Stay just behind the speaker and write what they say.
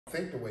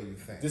think the way you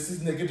think. This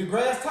is nigga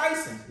DeGrasse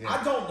Tyson. Yeah.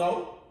 I don't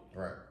know.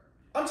 Right.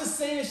 I'm just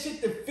saying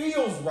shit that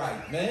feels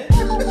right, man.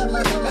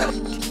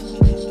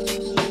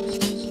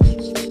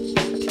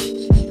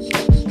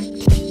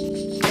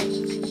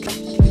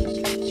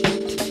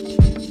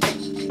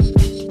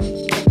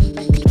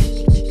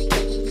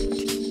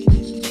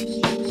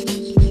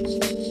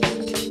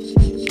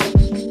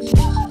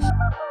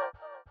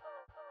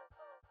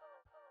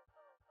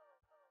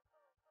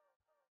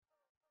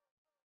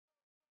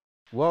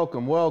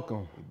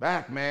 Welcome. We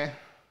back, man.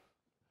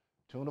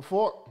 Tuna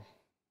Fork.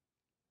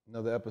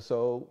 Another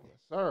episode. Yes,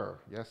 sir.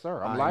 Yes,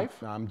 sir. I'm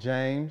Life. I'm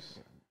James,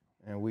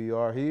 and we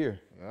are here.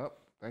 Yep.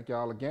 Thank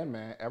y'all again,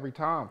 man. Every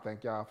time.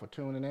 Thank y'all for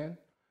tuning in,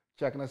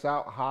 checking us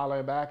out,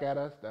 hollering back at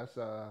us. That's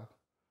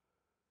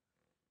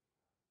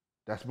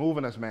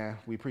moving us, man.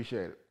 We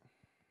appreciate it.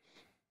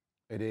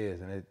 It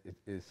is, and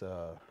it's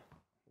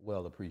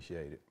well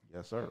appreciated.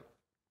 Yes, sir.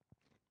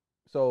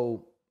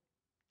 So,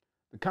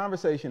 the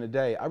conversation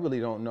today, I really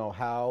don't know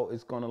how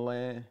it's going to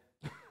land,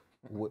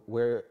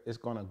 where it's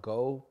going to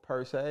go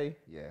per se.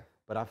 Yeah.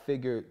 But I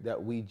figured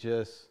that we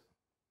just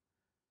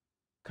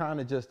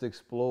kind of just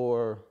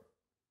explore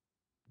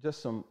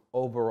just some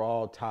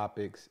overall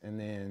topics and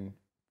then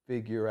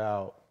figure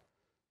out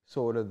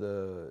sort of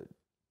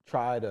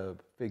try to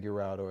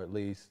figure out, or at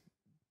least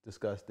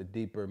discuss the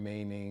deeper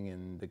meaning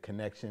and the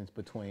connections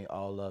between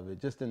all of it,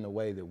 just in the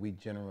way that we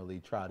generally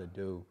try to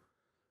do.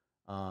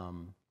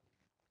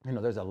 You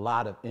know, there's a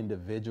lot of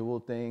individual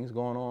things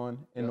going on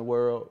in the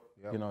world.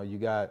 Yep. You know, you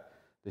got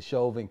the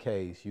Chauvin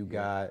case. You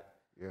got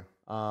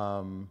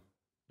the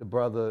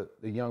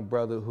young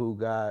brother who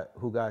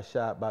got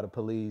shot by the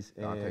police.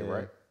 Daunte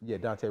Wright. Yeah,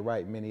 Daunte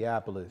Wright,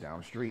 Minneapolis. Down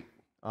the street.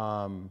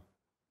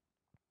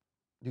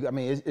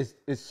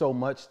 It's so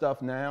much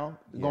stuff now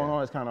going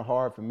on. It's kind of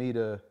hard for me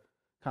to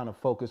kind of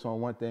focus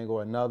on one thing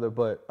or another.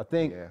 But I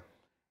think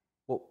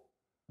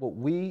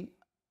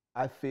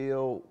I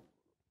feel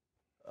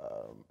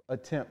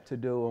attempt to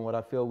do, and what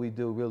I feel we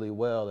do really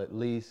well, at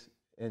least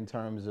in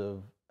terms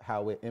of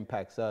how it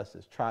impacts us,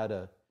 is try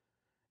to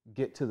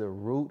get to the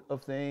root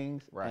of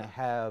things and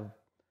have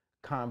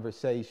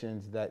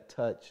conversations that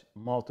touch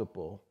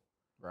multiple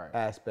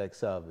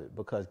aspects of it.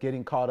 Because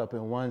getting caught up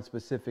in one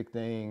specific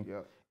thing,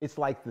 it's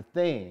like the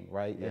thing,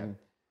 right? Yeah.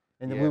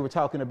 And we were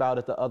talking about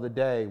it the other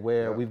day,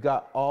 where we've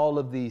got all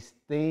of these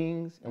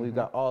things and we've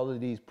got all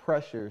of these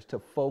pressures to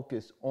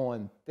focus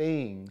on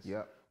things.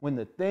 When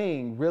the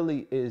thing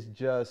really is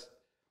just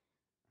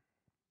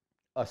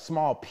a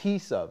small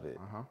piece of it.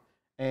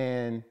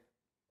 And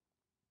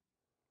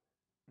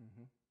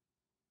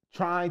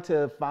trying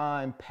to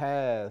find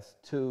paths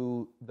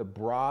to the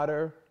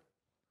broader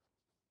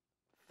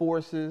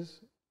forces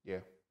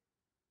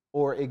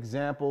or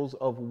examples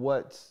of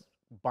what's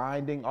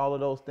binding all of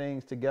those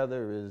things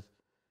together is,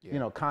 you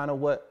know, kind of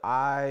what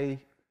I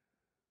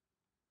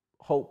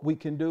hope we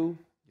can do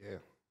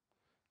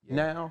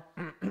now.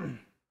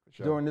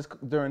 Sure.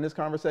 During this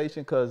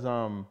conversation, because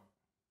and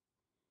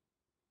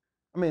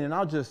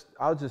I'll just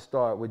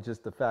start with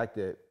just the fact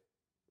that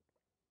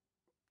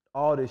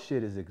all this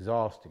shit is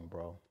exhausting,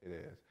 bro. It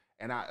is.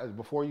 And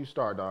before you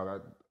start,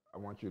 dog, I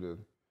want you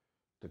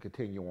to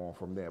continue on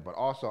from there, but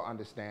also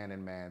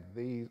understanding, man,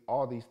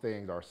 all these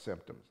things are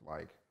symptoms.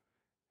 Like,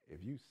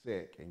 if you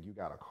sick and you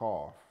got a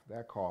cough,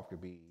 that cough is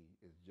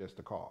just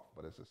a cough,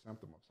 but it's a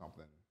symptom of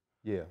something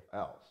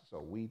else. So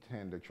we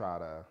tend to try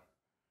to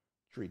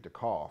treat the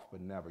cough, but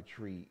never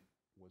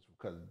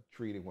because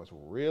treating what's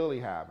really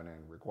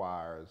happening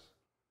requires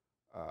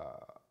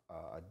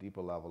a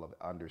deeper level of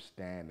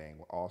understanding,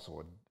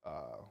 also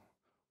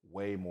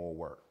way more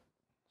work.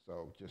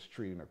 So just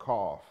treating a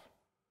cough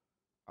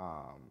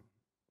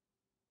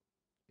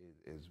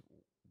is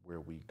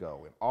where we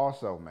go. And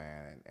also,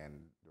 man, and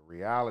the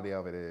reality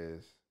of it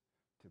is,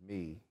 to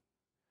me,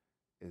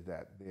 is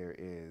that there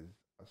is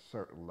a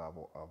certain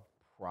level of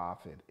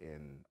profit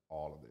in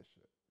all of this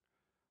shit.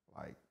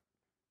 Like,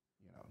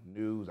 you know,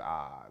 news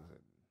odds and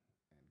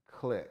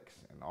clicks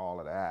and all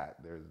of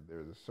that.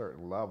 There's a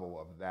certain level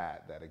of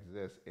that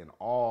exists in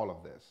all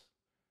of this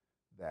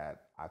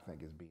that I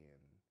think is being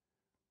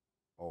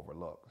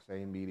overlooked.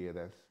 Same media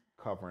that's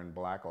covering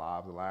Black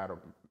Lives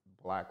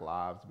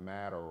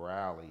Matter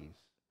rallies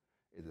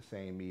is the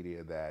same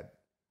media that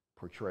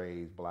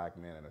portrays black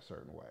men in a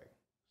certain way.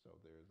 So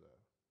there's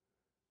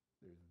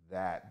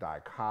that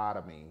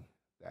dichotomy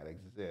that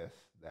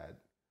exists that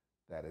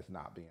is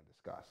not being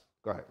discussed.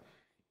 Go ahead.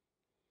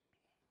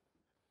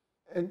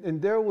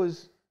 And there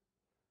was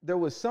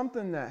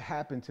something that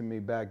happened to me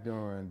back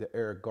during the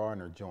Eric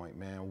Garner joint,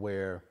 man,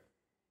 where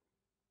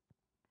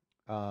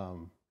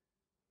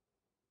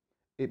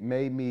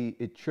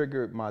it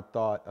triggered my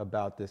thought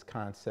about this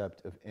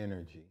concept of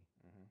energy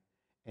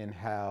and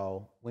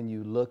how, when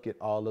you look at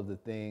all of the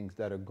things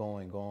that are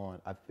going on,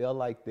 I feel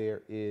like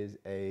there is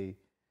a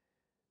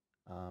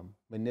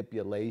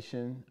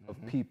manipulation of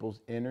people's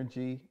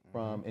energy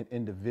from an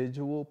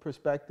individual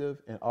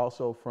perspective and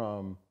also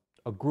from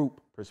a group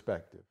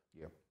perspective.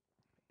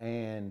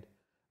 And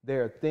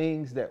there are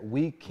things that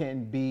we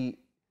can be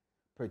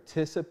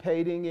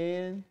participating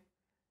in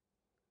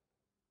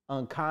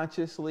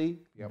unconsciously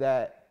Yep.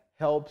 that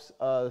helps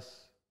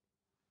us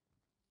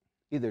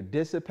either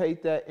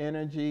dissipate that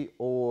energy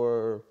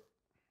or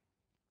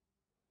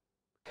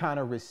kind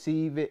of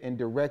receive it and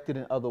direct it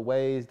in other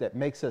ways that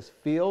makes us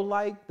feel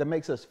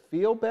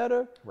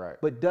better, Right.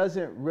 but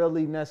doesn't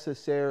really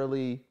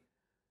necessarily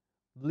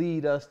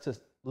lead us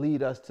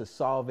to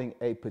solving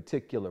a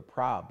particular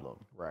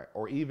problem. Right.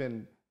 Or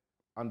even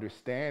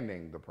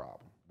understanding the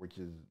problem, which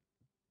is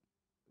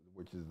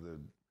the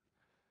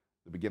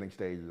beginning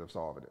stages of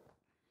solving it.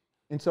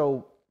 And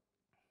so,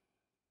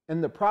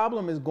 and the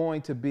problem is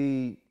going to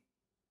be,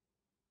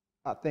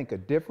 I think, a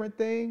different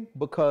thing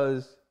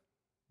because,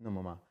 no,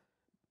 mama,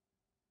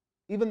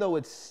 even though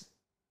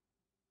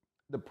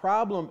the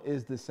problem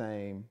is the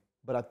same,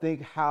 but I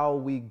think how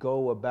we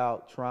go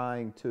about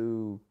trying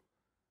to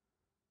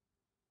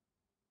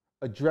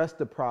address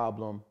the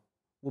problem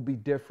will be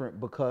different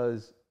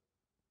because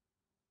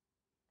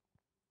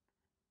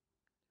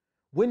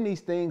when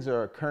these things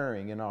are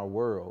occurring in our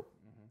world,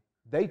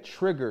 they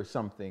trigger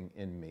something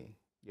in me.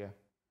 Yeah.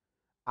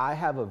 I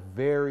have a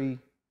very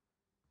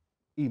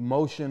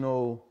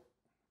emotional,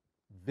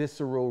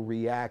 visceral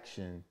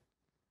reaction.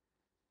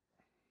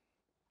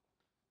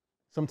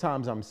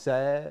 Sometimes I'm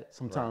sad,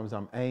 sometimes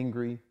I'm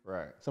angry,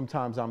 Right.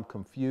 sometimes I'm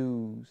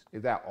confused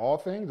Is that all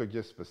things or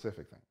just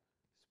specific things?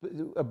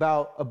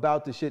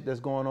 about the shit that's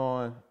going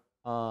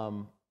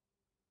on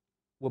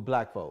with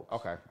black folks.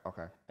 Okay.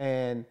 Okay.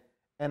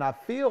 And I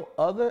feel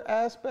other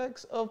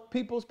aspects of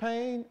people's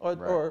pain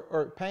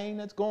or pain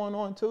that's going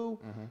on too.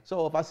 Mm-hmm.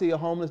 So if I see a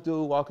homeless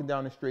dude walking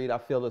down the street, I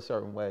feel a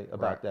certain way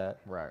about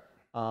that. Right.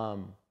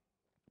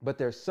 But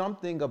there's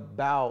something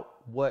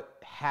about what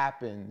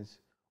happens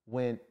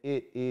when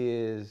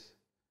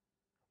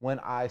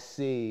I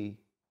see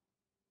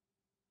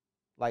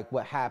like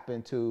what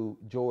happened to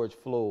George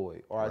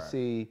Floyd, or I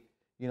see,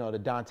 the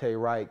Dante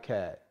Wright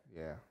cat.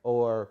 Yeah.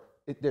 Or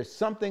there's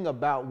something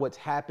about what's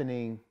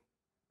happening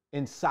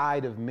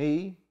inside of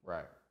me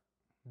Right.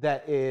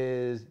 that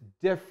is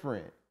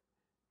different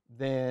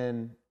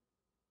than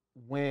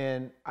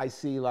when I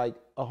see like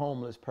a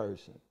homeless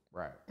person.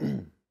 Right.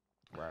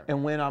 Right.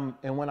 And when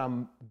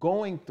I'm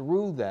going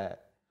through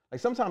that, like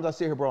sometimes I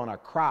sit here, bro, and I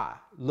cry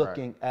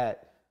looking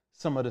at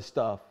some of the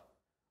stuff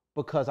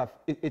because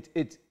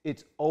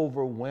it's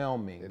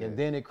overwhelming. It and is.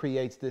 Then it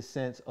creates this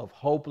sense of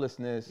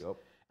hopelessness. Yep.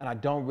 And I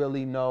don't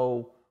really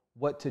know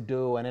what to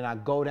do. And then I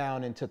go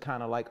down into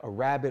kind of like a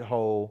rabbit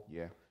hole.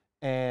 Yeah.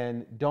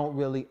 And don't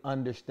really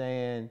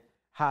understand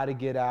how to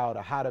get out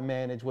or how to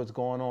manage what's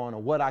going on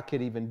or what I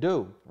could even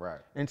do. Right.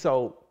 And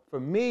so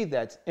for me,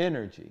 that's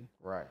energy.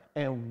 Right.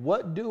 And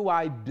what do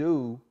I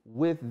do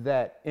with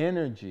that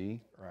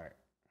energy Right.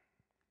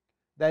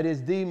 that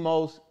is the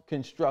most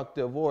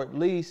constructive, or at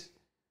least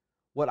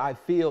what I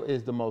feel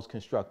is the most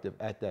constructive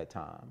at that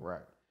time?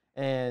 Right.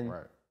 And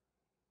Right.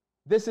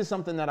 this is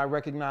something that I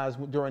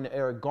recognized during the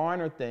Eric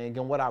Garner thing.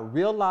 And what I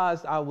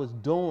realized I was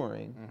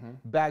doing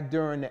back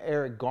during the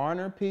Eric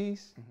Garner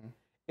piece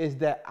is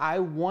that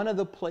one of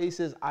the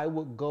places I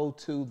would go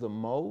to the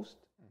most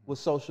was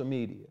social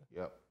media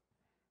Yep.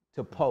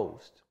 to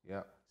post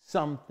Yep.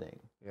 something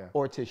Yeah.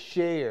 or to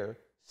share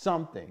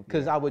something.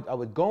 Because I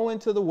would go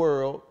into the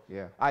world,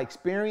 Yeah. I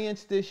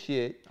experienced this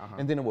shit,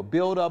 and then it would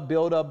build up,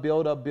 build up,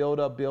 build up, build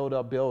up, build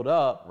up, build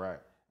up. Right.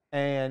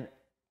 And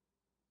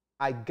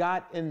I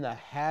got in the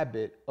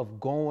habit of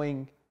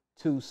going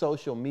to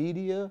social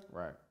media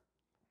Right.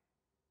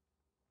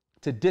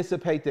 to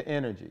dissipate the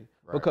energy.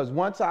 Right. Because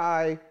once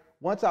I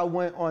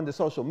went on the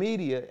social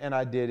media and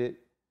I did it,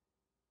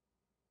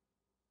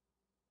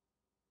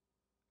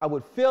 I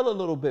would feel a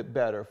little bit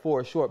better for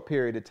a short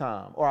period of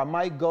time. Or I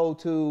might go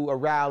to a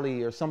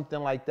rally or something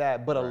like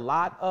that. But a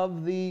lot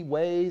of the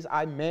ways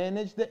I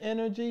managed the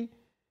energy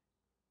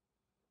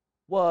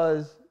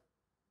was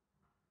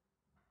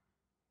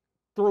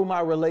through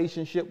my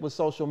relationship with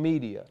social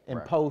media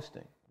and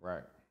posting.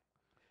 Right.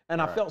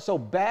 And I felt so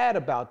bad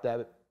about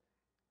that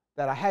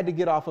I had to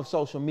get off of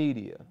social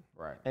media.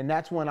 Right. And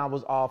that's when I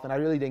was off, and I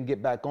really didn't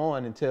get back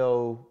on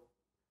until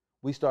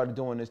we started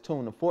doing this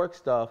Tune the Fork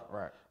stuff.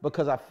 Right.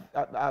 Because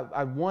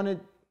I wanted,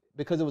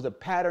 because it was a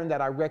pattern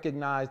that I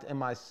recognized in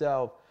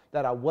myself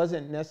that I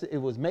wasn't necessarily,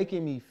 it was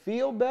making me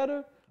feel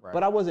better,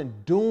 but I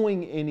wasn't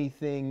doing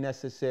anything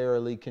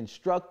necessarily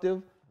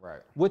constructive.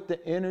 Right. With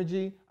the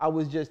energy. I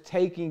was just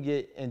taking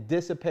it and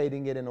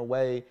dissipating it in a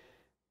way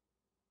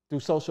through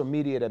social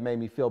media that made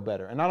me feel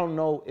better. And I don't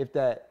know if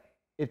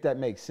that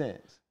makes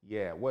sense.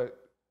 Yeah.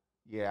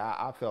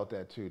 I felt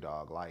that too,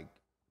 dog. Like,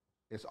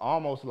 it's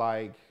almost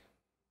like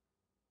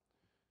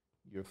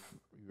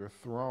you're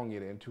throwing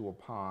it into a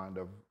pond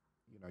of,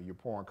 you're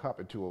pouring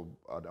cup into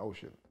an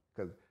ocean,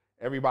 because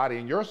everybody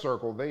in your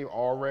circle, they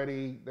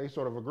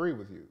sort of agree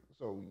with you.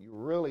 So you're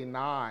really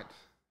not,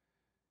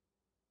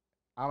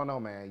 I don't know,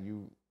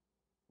 man.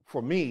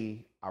 For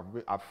me,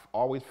 I've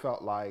always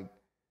felt like,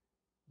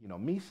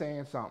 me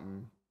saying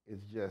something is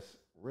just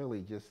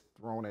really just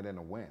throwing it in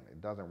the wind.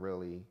 It doesn't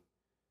really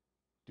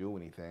do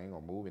anything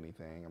or move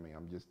anything. I mean,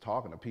 I'm just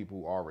talking to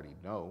people who already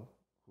know,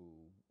 who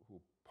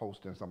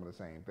posting some of the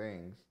same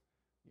things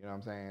You know what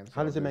I'm saying?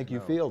 How So does it there's make you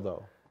no- feel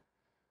though?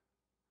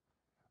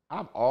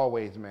 I've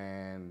always,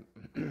 man,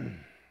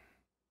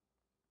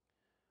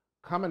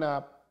 coming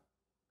up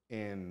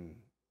in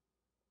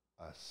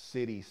a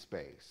city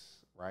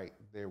space, right?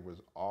 There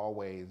was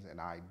always an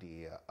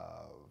idea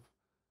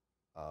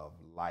of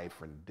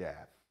life and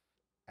death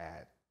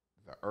at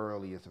the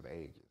earliest of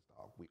ages,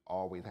 dog. We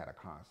always had a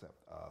concept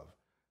of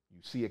you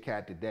see a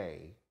cat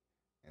today,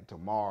 and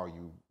tomorrow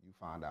you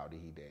find out that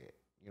he dead.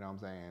 You know what I'm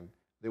saying?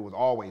 There was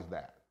always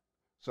that.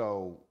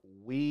 So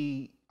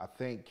I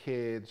think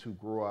kids who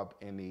grew up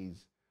in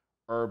these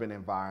urban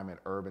environment,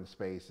 urban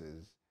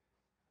spaces,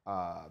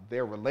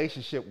 their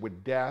relationship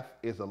with death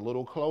is a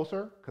little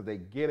closer because they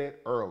get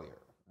it earlier,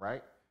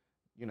 right?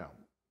 You know,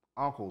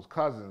 uncles,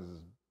 cousins,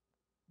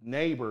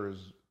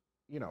 neighbors,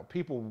 you know,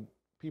 people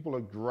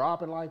are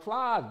dropping like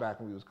flies back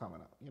when we was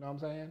coming up. You know what I'm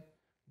saying?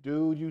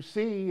 Dude, you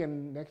see,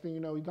 and next thing you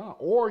know, he's gone.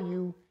 Or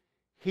you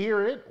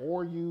hear it,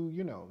 or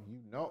you know,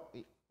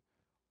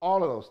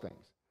 all of those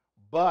things.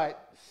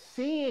 But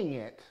seeing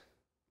it,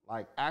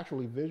 like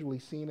actually visually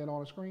seeing it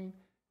on the screen,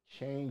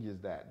 changes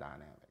that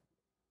dynamic.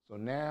 So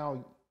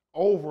now,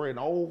 over and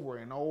over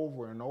and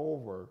over and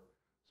over.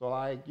 So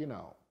like, you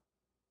know,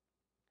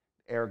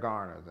 Eric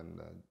Garners and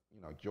the,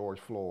 you know, George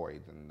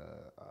Floyds and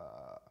the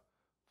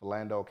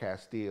Philando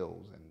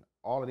Castiles and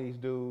all of these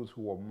dudes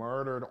who were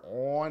murdered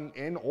on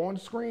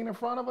screen in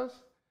front of us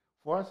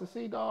for us to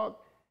see, dog.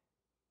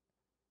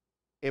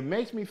 It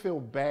makes me feel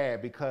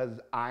bad because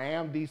I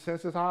am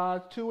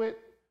desensitized to it,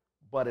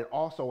 but it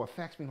also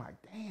affects me like,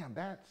 damn,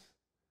 that's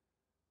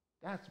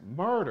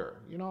murder.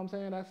 You know what I'm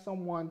saying? That's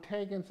someone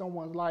taking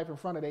someone's life in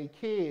front of their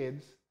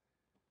kids,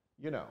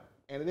 you know.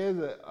 And it is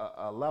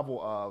a level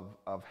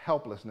of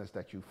helplessness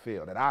that you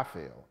feel, that I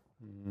feel.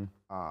 Mm-hmm.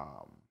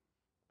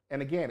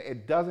 And again,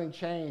 it doesn't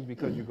change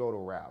because you go to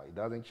a rally. It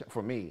doesn't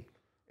for me.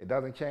 It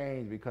doesn't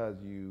change because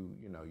you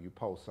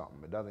post something.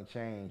 It doesn't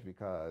change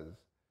because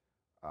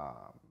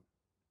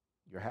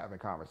you're having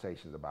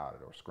conversations about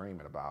it or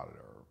screaming about it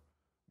or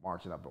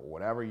marching up or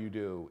whatever you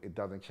do. It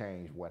doesn't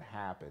change what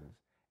happens,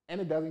 and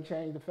it doesn't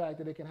change the fact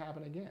that it can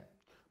happen again.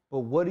 But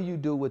what do you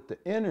do with the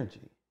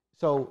energy?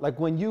 So like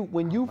when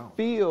you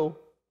feel.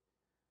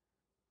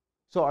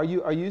 So are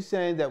you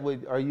saying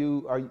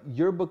that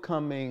you're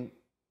becoming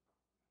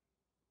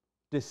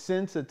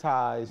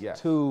desensitized Yes.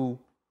 to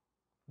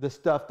the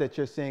stuff that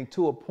you're seeing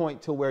to a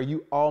point to where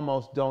you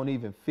almost don't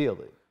even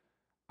feel it?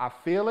 I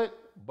feel it,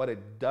 but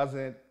it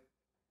doesn't,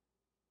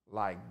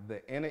 like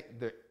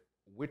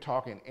we're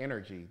talking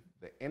energy.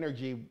 The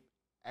energy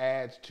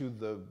adds to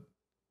the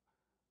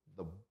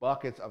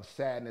buckets of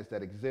sadness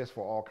that exist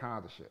for all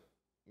kinds of shit.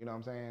 You know what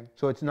I'm saying?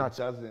 So it's not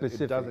specific.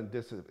 specific.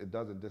 It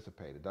doesn't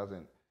dissipate. It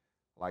doesn't,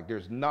 like,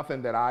 there's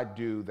nothing that I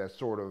do that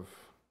sort of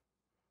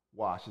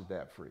washes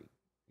that free.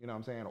 You know what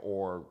I'm saying?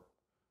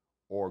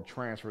 Or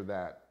transfer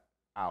that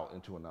out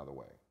into another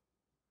way.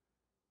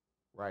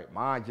 Right?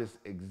 Mine just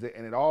exists,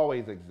 and it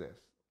always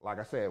exists. Like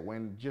I said,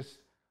 when just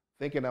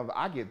thinking of,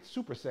 I get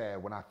super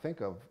sad when I think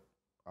of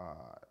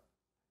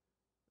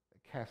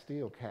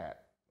Castile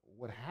cat.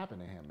 What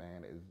happened to him,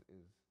 man, is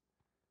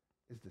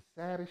the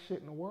saddest shit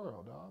in the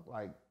world, dog.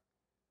 Like,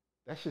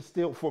 that shit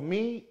still, for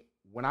me,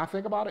 when I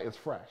think about it, it's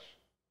fresh.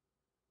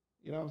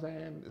 You know what I'm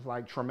saying? It's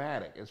like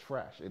traumatic. It's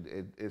fresh.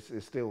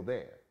 It's still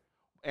there.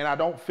 And I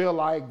don't feel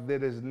like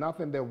that there's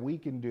nothing that we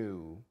can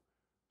do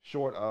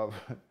short of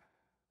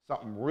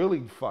something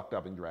really fucked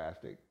up and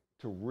drastic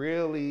to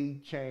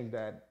really change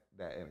that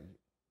energy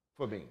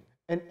for me.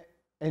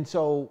 And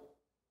so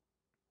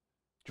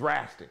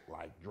drastic.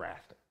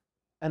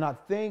 And I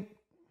think,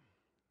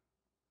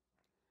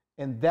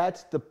 and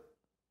that's the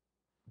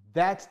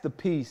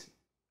piece,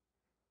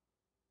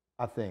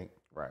 I think,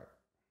 Right.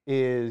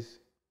 is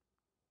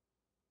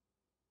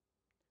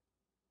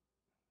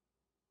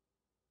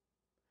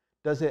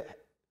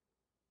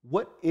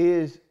what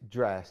is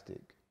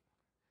drastic,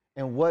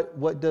 and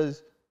what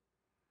does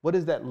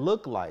that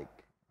look like?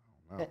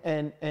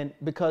 And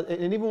because,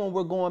 and even when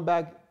we're going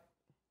back,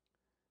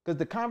 because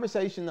the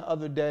conversation the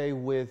other day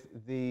with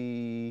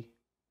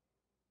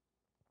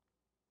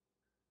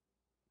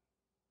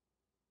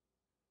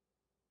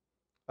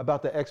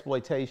about the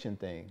exploitation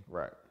thing,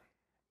 Right.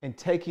 and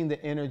taking the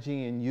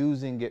energy and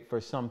using it for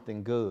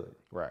something good.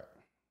 Right.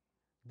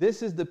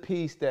 This is the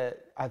piece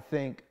that I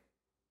think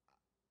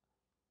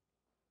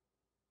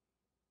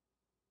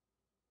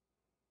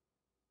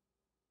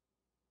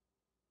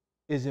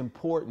is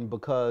important,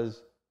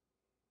 because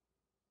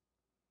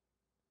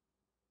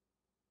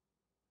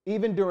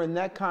even during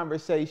that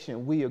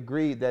conversation, we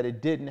agreed that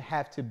it didn't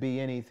have to be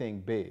anything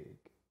big.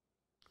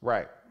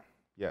 Right.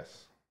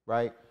 Yes.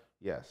 Right?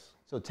 Yes.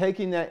 So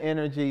taking that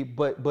energy,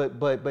 but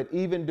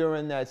even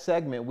during that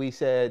segment, we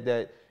said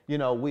that, you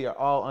know, we are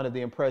all under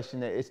the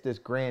impression that it's this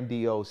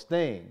grandiose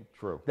thing.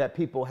 True. That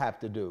people have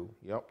to do.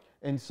 Yep.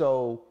 And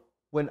so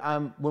when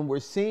we're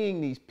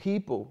seeing these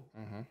people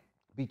Mm-hmm.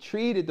 be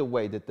treated the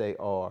way that they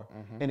are,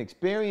 Mm-hmm. and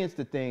experience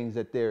the things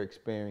that they're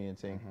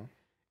experiencing, Mm-hmm.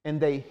 and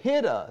they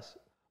hit us,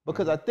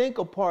 because I think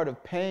a part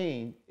of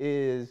pain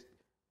is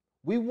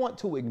we want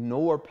to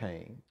ignore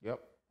pain. Yep.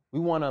 We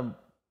want to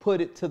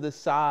put it to the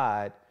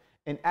side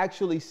and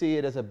actually see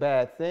it as a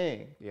bad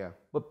thing. Yeah.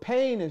 But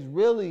pain is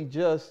really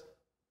just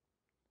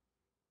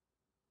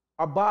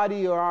our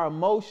body or our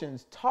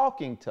emotions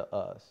talking to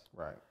us,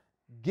 Right.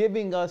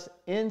 giving us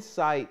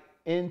insight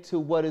into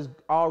what is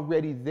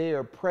already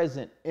there,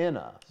 present in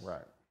us.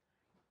 Right.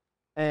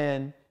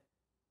 And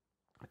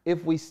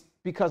if we,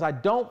 because I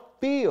don't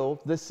feel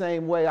the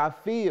same way I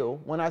feel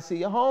when I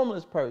see a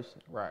homeless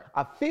person. Right.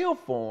 I feel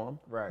for them,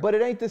 Right. but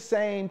it ain't the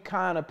same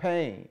kind of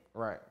pain.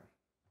 Right.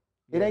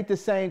 It Yeah. ain't the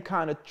same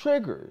kind of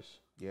triggers.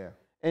 Yeah.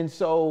 And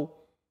so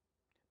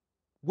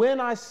when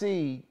I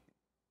see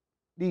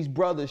these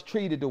brothers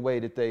treated the way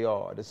that they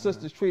are, the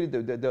sisters treated,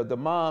 the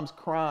moms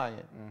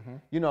crying,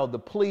 you know, the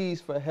pleas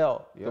for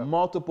help, the Yep.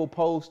 multiple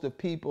posts of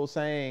people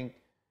saying,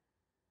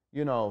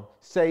 you know,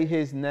 say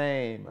his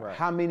name. Right.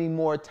 How many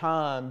more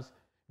times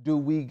do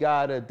we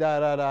gotta da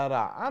da da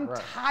da? I'm Right.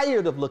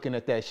 tired of looking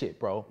at that shit,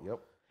 bro. Yep.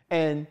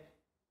 And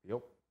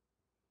Yep.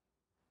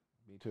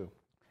 Me too.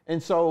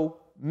 And so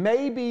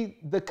maybe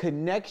the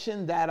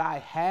connection that I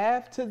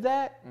have to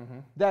that,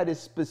 that is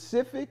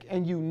specific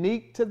and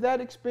unique to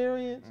that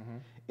experience,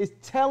 is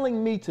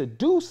telling me to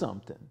do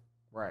something.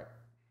 Right.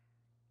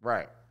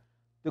 Right.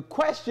 The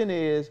question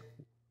is,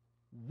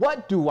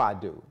 what do I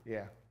do?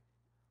 Yeah.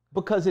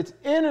 Because it's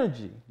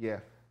energy. Yeah.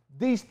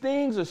 These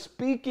things are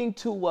speaking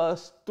to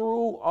us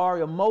through our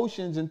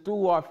emotions and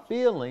through our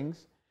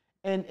feelings.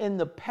 And in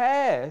the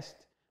past,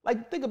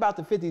 like think about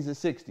the 50s and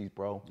 60s,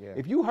 bro. Yeah.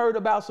 If you heard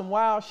about some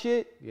wild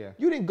shit, Yeah.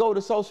 you didn't go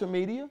to social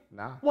media.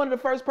 Nah. One of the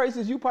first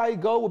places you probably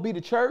go would be the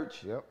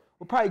church. Yep.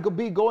 Would probably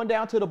be going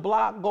down to the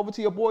block, go over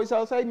to your boy's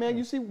house. Hey man,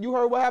 you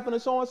heard what happened to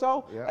so and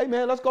so? Yeah. Hey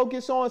man, let's go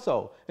get so and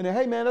so. And then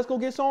hey man, let's go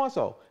get so and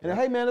so. And then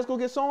hey man, let's go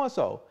get so and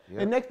so.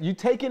 Yeah. And next, you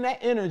taking that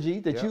energy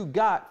that Yeah. you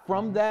got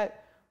from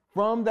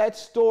that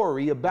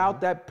story about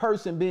that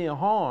person being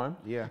harmed,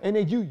 Yeah. and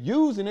then you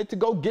using it to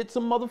go get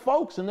some other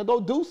folks and to go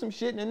do some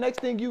shit. And the next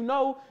thing you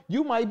know,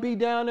 you might be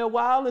down there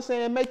wild and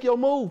saying, "Make your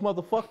move,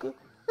 motherfucker."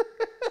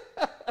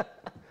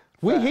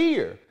 We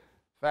here.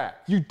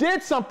 Facts. You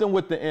did something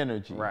with the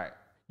energy. Right.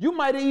 You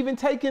might have even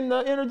taken the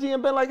energy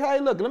and been like, "Hey,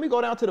 look, let me go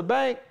down to the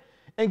bank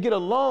and get a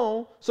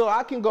loan so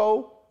I can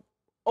go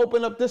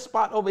open up this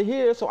spot over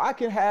here so I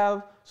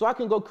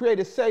can go create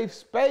a safe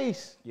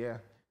space Yeah.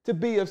 to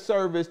be of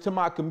service to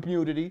my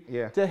community,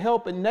 Yeah. to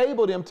help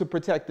enable them to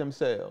protect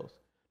themselves."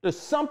 There's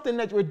something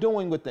that you're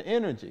doing with the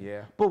energy.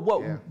 Yeah. But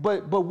what Yeah.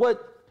 but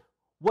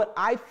what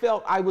I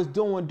felt I was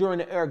doing during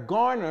the Eric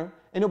Garner,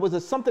 and it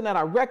was something that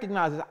I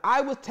recognized, is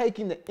I was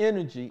taking the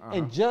energy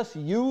and just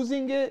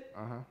using it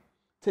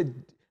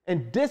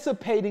and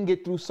dissipating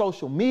it through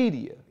social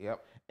media.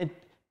 Yep. And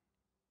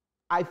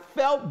I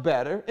felt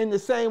better in the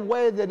same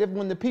way that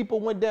when the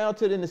people went down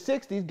to in the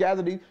 60s,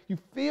 gathered, you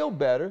feel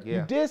better. Yeah.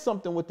 You did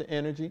something with the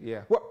energy.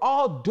 Yeah. We're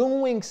all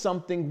doing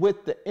something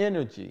with the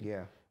energy.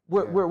 Yeah.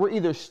 We're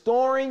either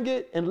storing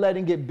it and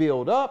letting it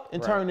build up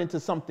and Right. turn into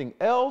something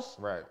else,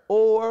 Right.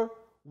 or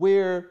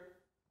we're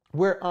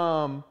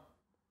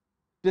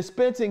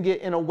dispensing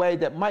it in a way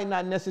that might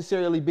not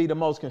necessarily be the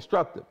most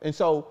constructive. And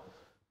so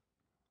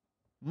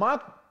my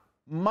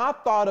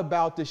thought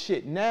about the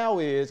shit now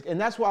is,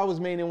 and that's what I was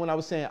meaning when I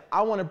was saying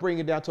I want to bring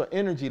it down to an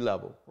energy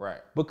level,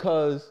 Right.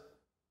 because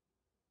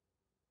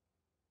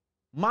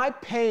my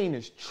pain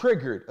is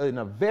triggered in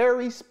a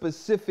very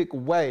specific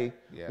way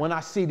Yeah. when I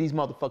see these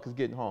motherfuckers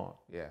getting harmed.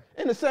 Yeah.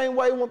 In the same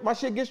way when my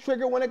shit gets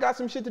triggered when it got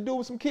some shit to do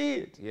with some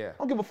kids. Yeah. I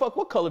don't give a fuck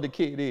what color the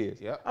kid is.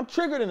 Yep. I'm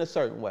triggered in a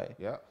certain way.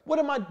 Yep. What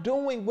am I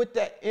doing with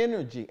that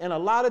energy? And a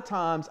lot of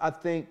times I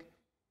think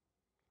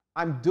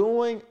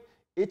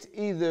it's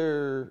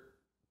either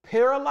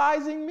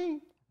paralyzing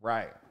me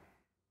Right.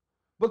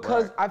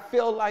 because Right. I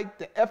feel like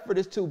the effort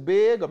is too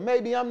big, or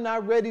maybe I'm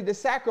not ready to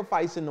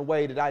sacrifice in the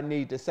way that I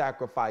need to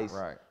sacrifice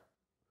Right.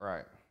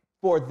 Right.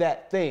 for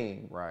that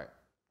thing. Right.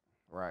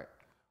 Right.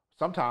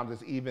 Sometimes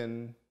it's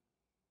even.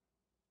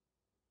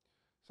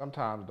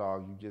 Sometimes,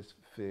 dog, you just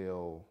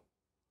feel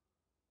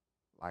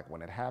like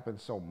when it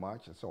happens so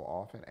much and so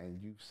often,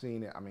 and you've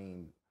seen it. I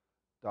mean,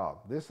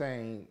 dog, this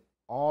ain't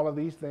all of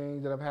these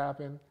things that have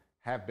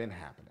been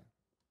happening.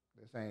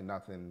 This ain't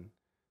nothing.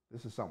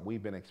 This is something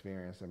we've been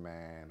experiencing,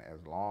 man,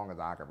 as long as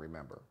I can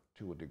remember,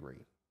 to a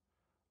degree.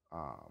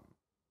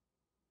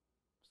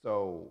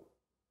 So,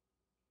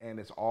 and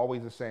it's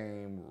always the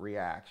same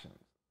reaction.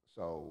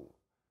 So,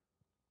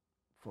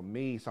 for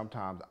me,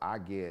 sometimes I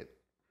get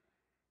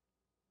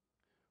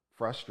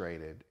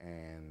frustrated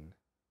and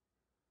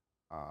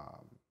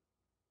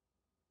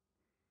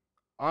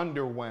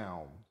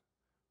underwhelmed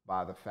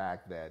by the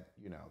fact that,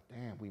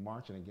 damn, we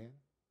marching again.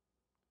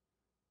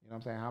 You know what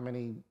I'm saying? How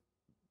many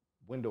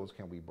windows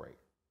can we break?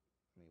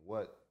 I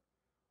mean,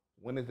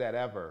 when does that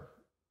ever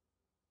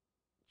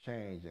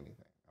change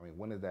anything? I mean,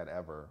 when does that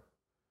ever,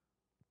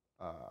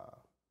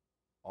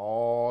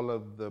 all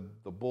of the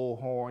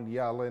bullhorn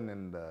yelling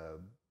and the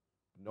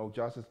no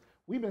justice?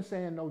 We've been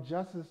saying no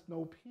justice,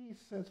 no peace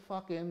since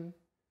fucking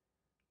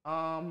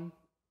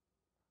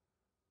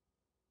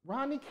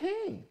Rodney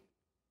King.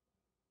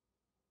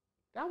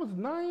 That was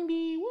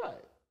 90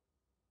 what?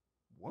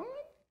 What?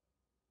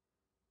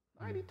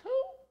 92?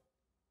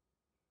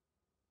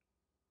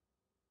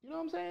 You know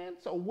what I'm saying?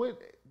 So what,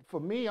 for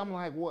me, I'm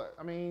like, what?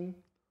 I mean,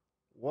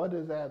 what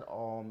does that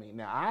all mean?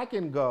 Now I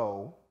can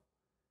go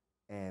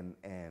and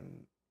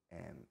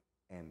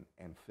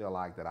feel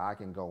like that I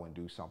can go and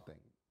do something,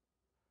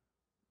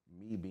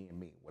 me being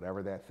me,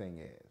 whatever that thing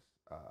is,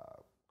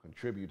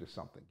 contribute to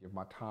something, give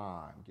my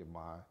time, give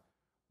my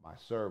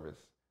service,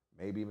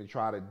 maybe even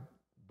try to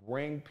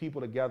bring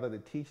people together to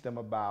teach them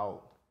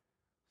about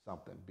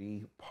something,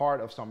 be part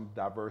of some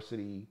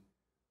diversity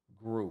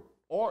group,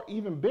 or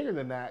even bigger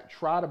than that,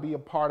 try to be a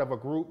part of a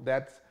group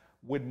that's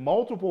with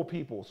multiple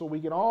people so we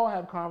can all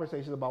have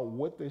conversations about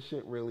what this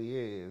shit really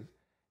is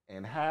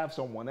and have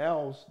someone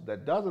else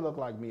that doesn't look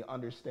like me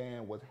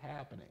understand what's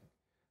happening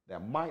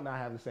that might not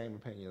have the same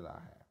opinion as I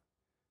have.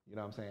 You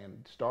know what I'm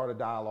saying? Start a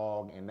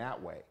dialogue in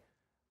that way.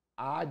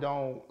 I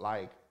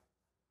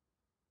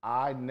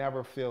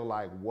never feel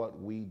like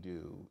what we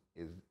do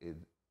is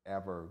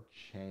ever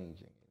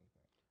changing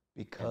anything.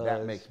 Because and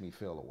that makes me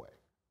feel away.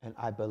 And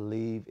I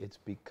believe it's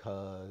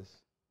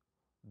because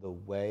the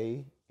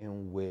way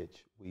in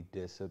which we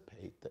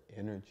dissipate the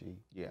energy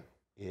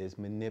is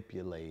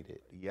manipulated.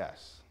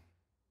 Yes.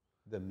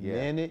 The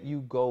minute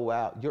you go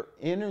out, your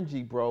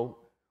energy, bro,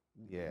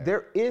 yeah,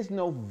 there is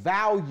no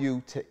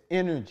value to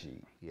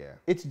energy. Yeah.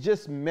 It's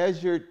just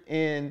measured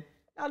in.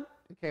 You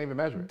can't even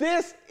measure it.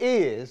 This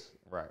is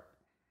right.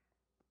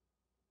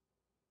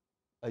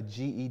 A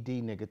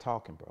GED nigga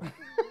talking, bro.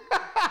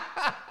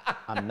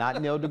 I'm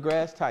not Neil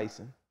deGrasse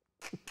Tyson.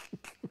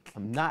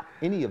 I'm not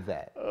any of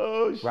that.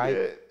 Oh, shit.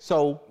 Right?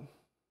 So,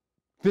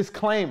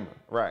 disclaimer.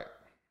 Right.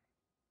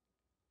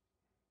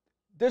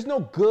 There's no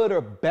good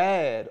or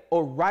bad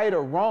or right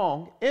or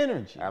wrong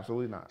energy.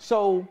 Absolutely not.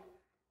 So,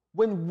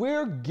 when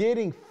we're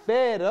getting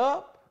fed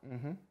up,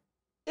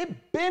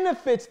 it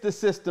benefits the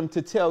system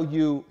to tell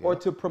you or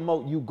to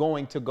promote you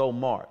going to go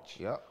march.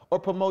 Yep. Or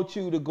promote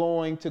you to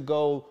going to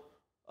go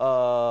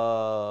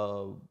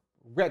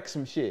wreck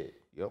some shit.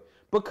 Yep.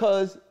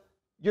 Because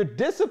you're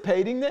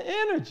dissipating the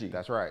energy.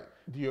 That's right.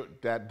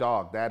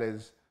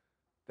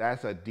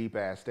 That's a deep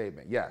ass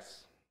statement.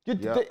 Yes.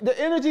 The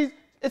energy,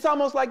 it's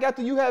almost like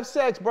after you have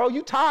sex, bro,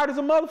 you tired as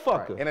a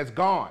motherfucker. Right. And it's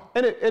gone.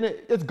 And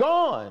it's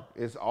gone.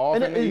 It's all.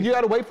 And you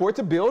got to wait for it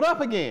to build up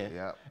again.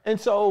 Yeah. And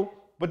so.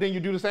 But then you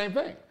do the same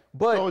thing.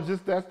 But so it's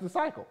just, that's the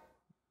cycle.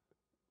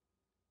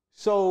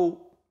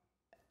 So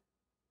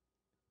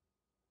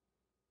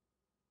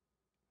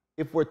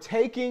if we're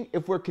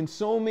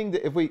consuming,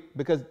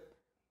 because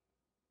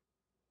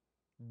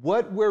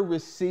what we're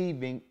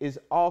receiving is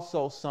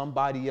also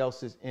somebody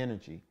else's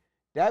energy.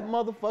 That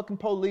motherfucking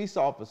police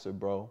officer,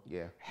 bro,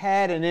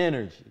 had an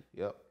energy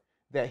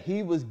that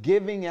he was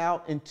giving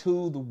out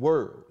into the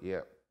world.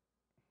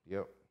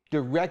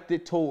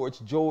 Directed towards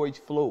George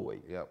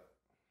Floyd.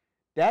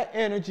 That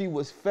energy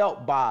was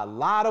felt by a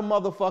lot of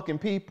motherfucking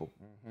people.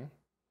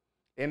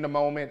 In the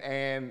moment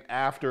and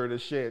after the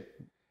shit.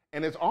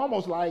 And it's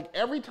almost like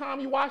every time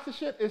you watch the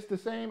shit, it's the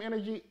same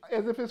energy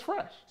as if it's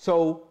fresh.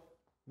 So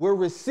we're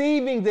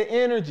receiving the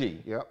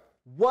energy.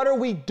 What are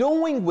we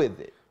doing with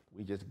it?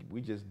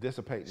 We just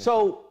dissipate.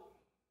 So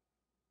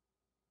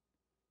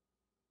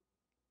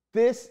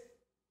this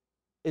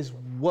is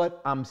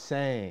what I'm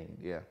saying.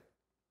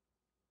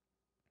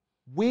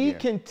 We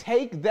can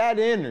take that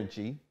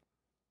energy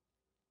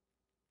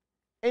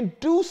and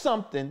do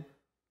something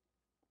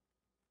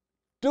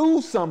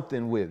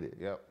with it.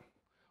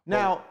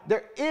 Now,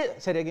 there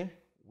is, say that again.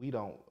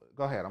 Go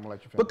ahead, I'm gonna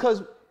let you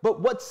finish. But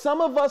what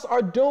some of us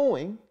are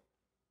doing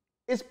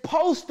is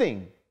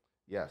posting.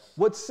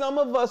 What some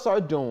of us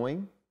are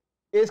doing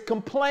is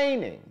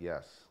complaining.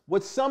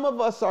 What some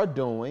of us are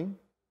doing,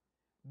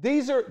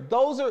 that's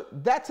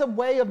a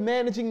way of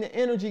managing the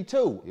energy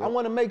too. I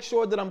want to make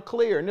sure that I'm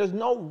clear. And there's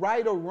no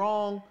right or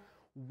wrong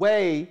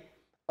way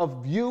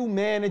of you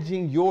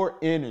managing your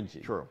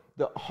energy. True.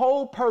 The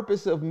whole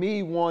purpose of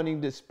me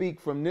wanting to speak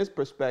from this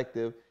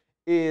perspective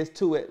is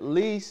to at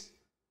least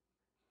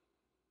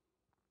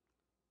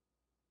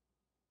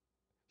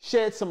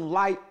shed some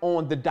light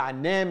on the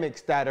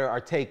dynamics that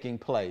are taking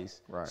place,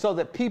 so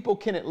that people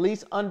can at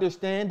least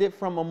understand it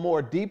from a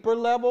more deeper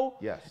level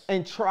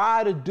and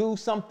try to do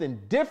something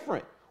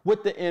different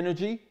with the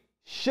energy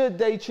should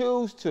they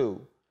choose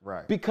to.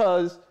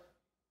 Because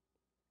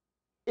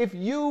if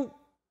you,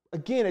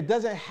 again, it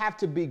doesn't have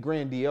to be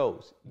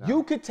grandiose. No.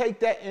 You could take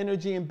that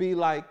energy and be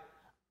like,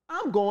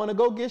 I'm going to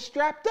go get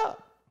strapped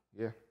up.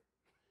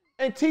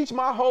 And teach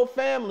my whole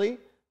family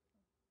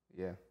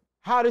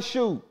how to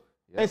shoot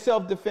and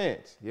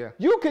self-defense.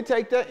 You could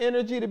take that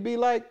energy to be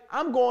like,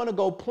 I'm going to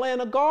go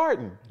plant a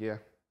garden.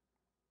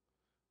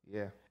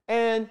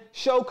 And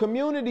show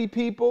community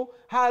people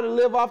how to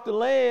live off the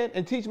land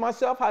and teach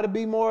myself how to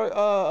be more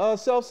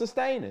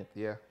self-sustaining.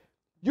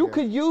 You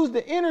could use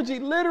the energy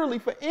literally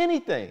for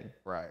anything.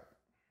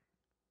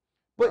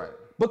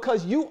 But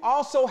because you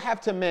also have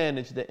to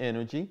manage the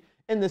energy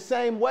in the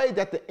same way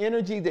that the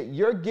energy that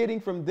you're getting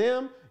from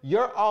them,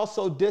 you're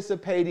also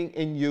dissipating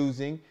and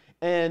using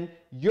and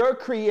you're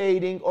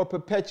creating or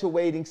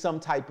perpetuating some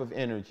type of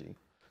energy.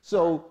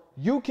 So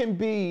you can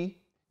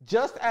be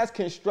just as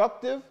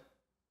constructive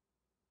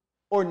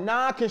or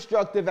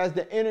non-constructive as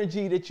the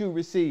energy that you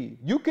receive.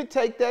 You could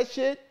take that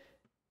shit,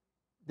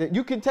 that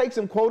you can take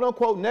some quote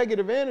unquote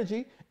negative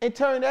energy and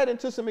turn that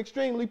into some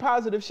extremely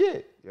positive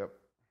shit. Yep.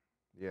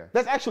 Yeah.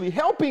 That's actually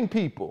helping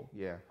people.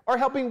 Yeah. Or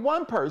helping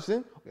one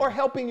person or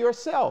helping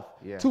yourself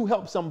Yeah. to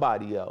help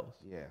somebody else.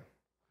 Yeah.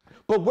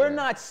 But we're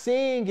not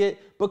seeing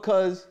it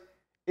because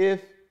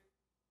if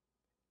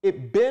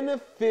it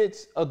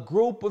benefits a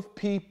group of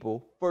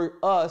people for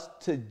us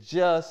to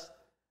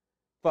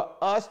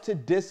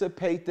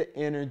dissipate the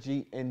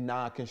energy in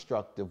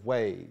non-constructive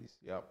ways.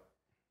 Yep.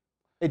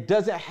 It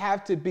doesn't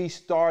have to be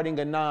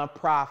starting a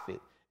nonprofit.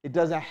 It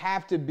doesn't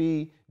have to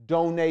be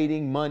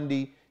donating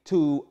money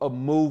to a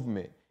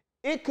movement.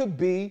 It could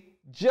be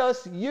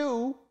just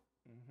you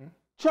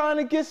trying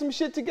to get some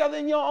shit together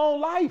in your own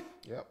life.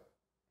 Yep.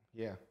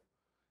 Yeah.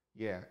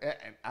 Yeah.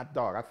 And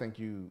dog, I think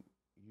you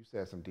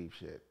said some deep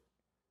shit.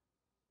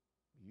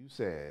 You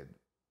said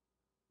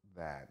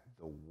that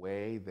the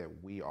way that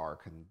we are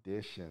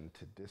conditioned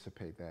to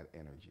dissipate that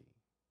energy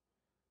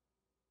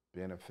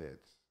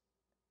benefits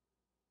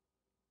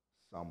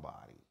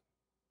somebody.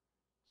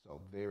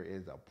 So there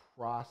is a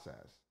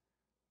process.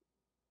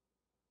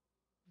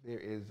 There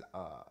is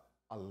a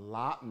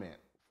allotment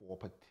for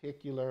a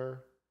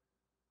particular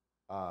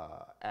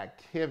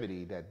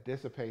activity that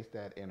dissipates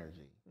that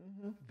energy.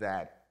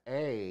 That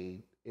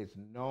is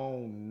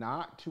known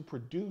not to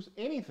produce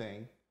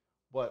anything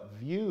but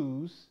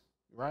views,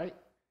 right?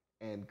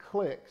 And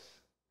clicks.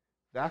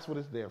 That's what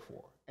it's there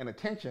for. And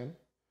attention,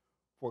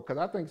 because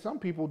I think some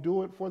people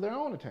do it for their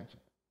own attention,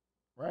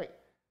 right?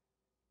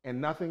 And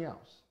nothing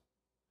else.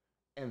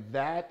 And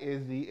that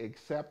is the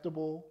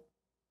accepted,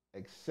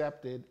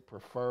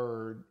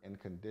 preferred, and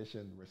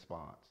conditioned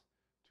response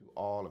to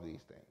all of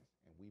these things.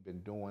 And we've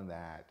been doing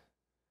that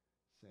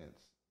since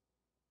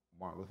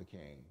Martin Luther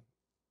King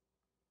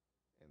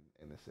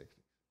in the 60s,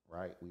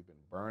 right? We've been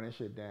burning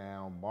shit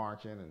down,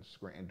 marching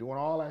and doing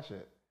all that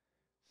shit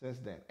since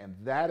then. And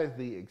that is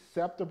the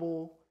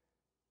acceptable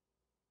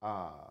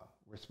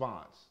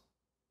response.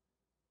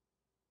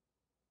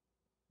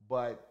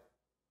 But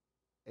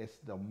it's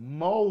the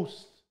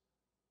most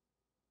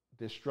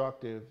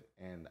destructive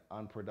and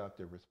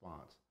unproductive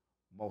response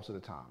most of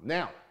the time.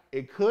 Now,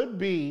 it could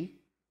be,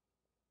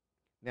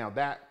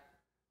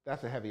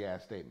 that's a heavy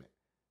ass statement.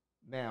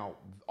 Now,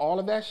 all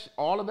of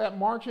that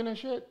marching and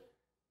shit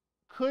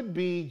could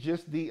be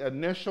just the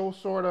initial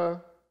sort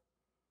of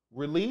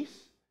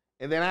release.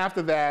 And then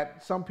after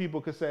that, some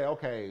people could say,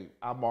 okay,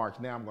 I marched,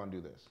 now I'm going to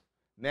do this.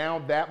 Now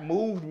that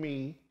moved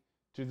me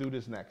to do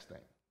this next thing,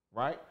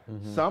 right?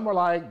 Some are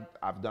like,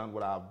 I've done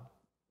what I'm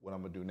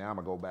going to do now. I'm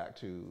going to go back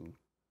to,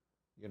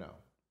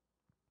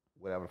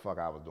 whatever the fuck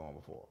I was doing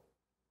before.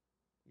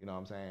 You know what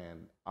I'm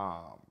saying?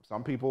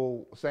 Some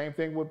people, same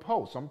thing with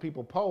posts. Some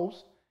people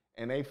post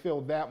and they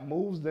feel that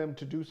moves them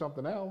to do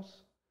something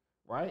else,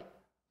 right?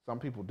 Some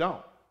people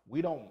don't.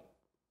 We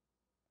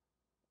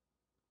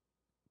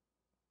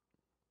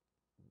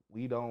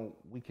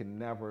can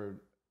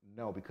never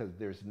know because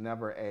there's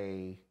never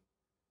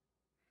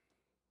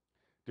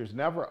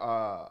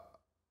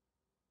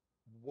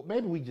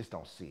maybe we just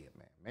don't see it,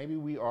 man. Maybe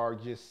we are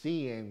just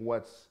seeing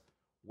what's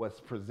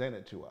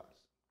presented to us.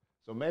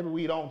 So maybe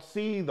we don't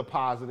see the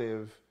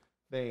positive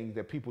things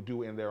that people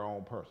do in their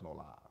own personal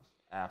lives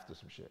after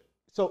some shit.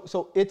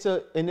 So it's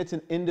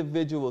an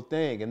individual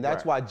thing, and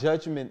that's why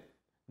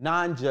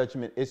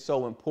non-judgment is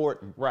so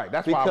important. Right.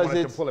 That's why I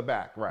wanted to pull it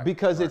back. Right.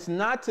 Because it's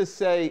not to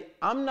say,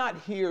 I'm not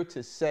here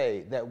to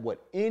say that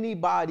what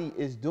anybody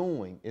is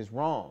doing is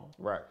wrong.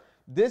 Right.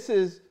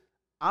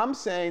 I'm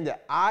saying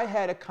that I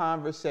had a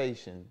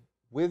conversation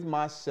with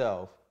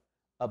myself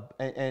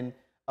and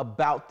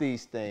about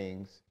these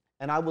things,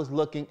 and I was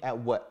looking at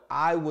what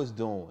I was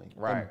doing.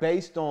 Right. And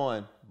based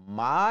on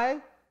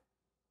my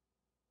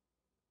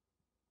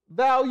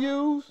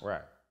values,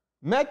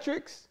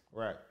 metrics,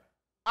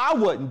 I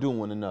wasn't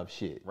doing enough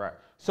shit. Right.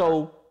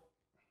 So,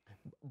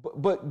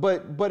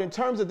 but in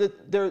terms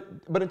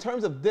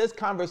of this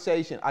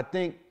conversation, I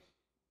think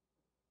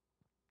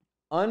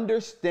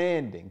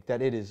understanding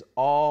that it is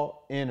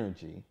all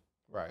energy,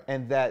 right,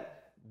 and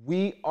that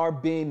we are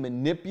being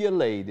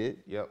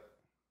manipulated,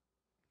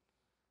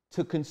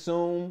 to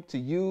consume, to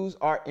use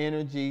our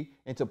energy,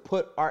 and to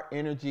put our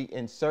energy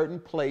in certain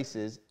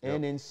places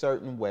and in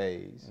certain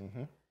ways.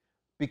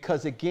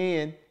 Because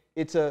again,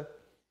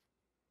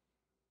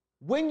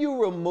 when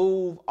you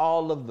remove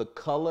all of the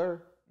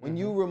color, when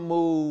you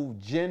remove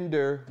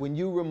gender, when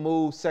you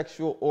remove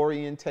sexual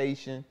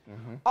orientation,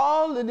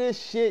 all of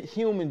this shit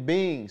human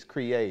beings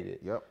created.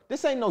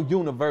 This ain't no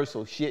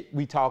universal shit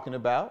we talking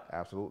about.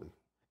 Absolutely.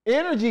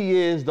 Energy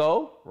is,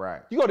 though.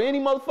 Right. You go to any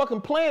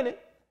motherfucking planet.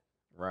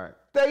 Right.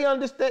 They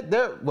understand.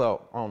 I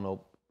don't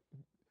know.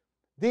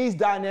 These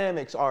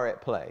dynamics are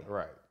at play.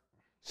 Right.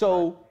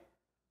 So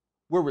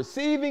we're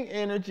receiving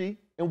energy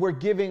and we're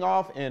giving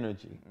off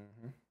energy.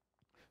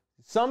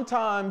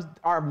 Sometimes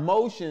our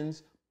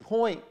emotions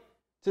point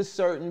to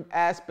certain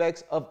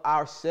aspects of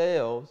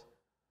ourselves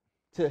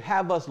to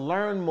have us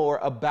learn more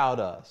about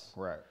us.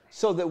 Right.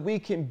 So that we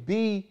can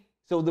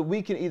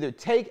either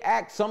take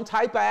some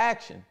type of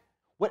action,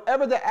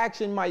 whatever the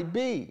action might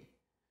be.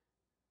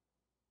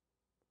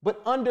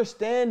 But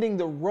understanding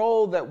the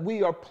role that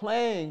we are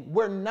playing,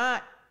 we're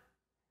not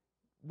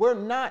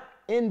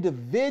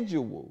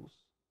individuals.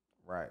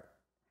 Right.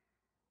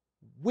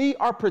 We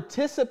are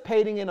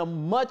participating in a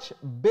much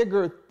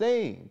bigger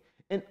thing.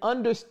 And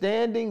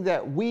understanding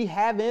that we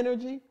have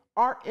energy,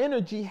 our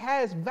energy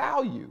has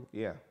value.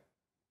 Yeah.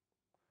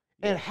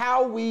 And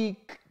how we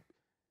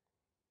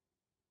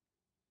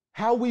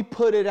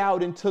put it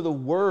out into the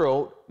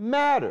world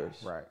matters.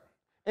 Right.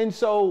 And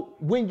so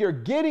when you're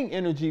getting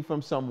energy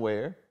from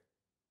somewhere,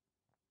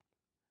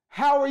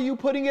 how are you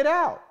putting it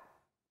out?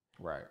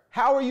 Right.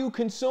 How are you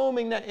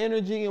consuming that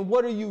energy and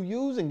what are you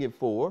using it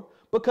for?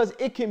 Because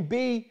it can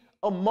be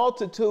a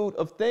multitude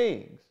of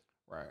things.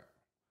 Right.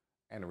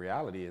 And the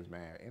reality is,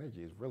 man,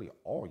 energy is really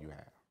all you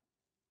have.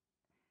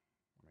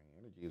 I mean,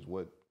 energy is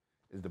what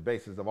is the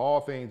basis of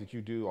all things that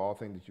you do, all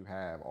things that you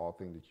have, all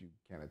things that you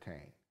can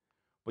attain.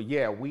 But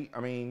yeah,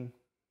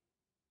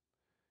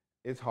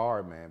 it's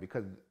hard, man,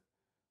 because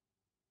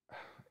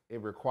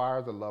it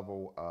requires a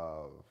level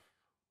of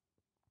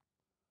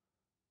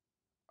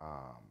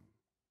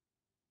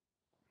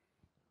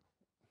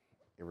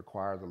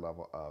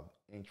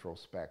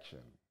introspection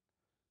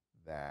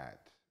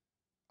that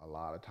a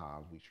lot of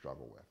times we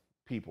struggle with.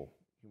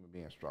 Human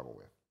beings struggle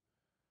with.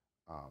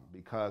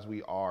 Because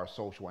we are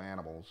social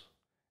animals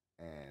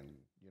and,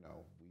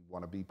 we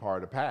want to be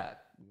part of the pack.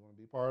 We want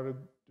to be part of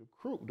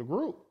the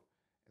group.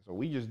 And so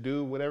we just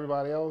do what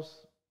everybody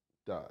else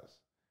does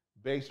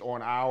based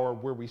on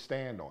where we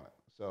stand on it.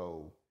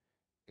 So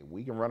if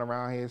we can run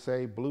around here and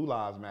say Blue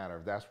Lives Matter,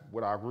 if that's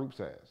what our group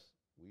says.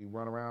 We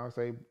run around and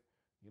say,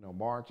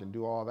 march and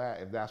do all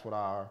that if that's what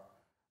our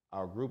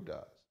group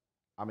does.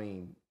 I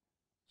mean,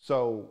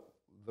 so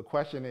the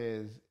question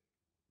is,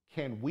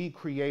 can we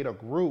create a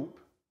group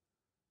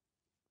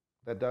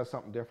that does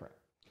something different?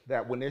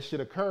 That when this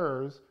shit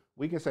occurs,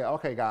 we can say,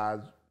 okay,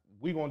 guys,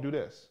 we're going to do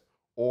this.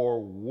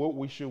 Or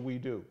what should we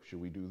do? Should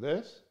we do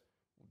this?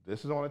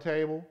 This is on the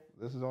table.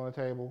 This is on the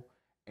table.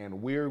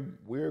 And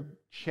we're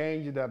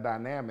changing the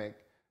dynamic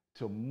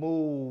to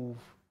move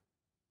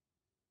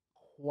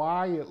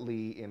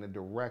quietly in the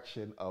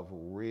direction of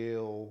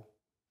real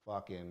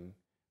fucking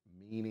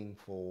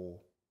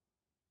meaningful,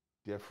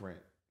 different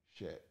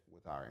shit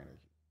with our energy.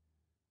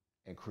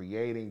 And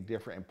creating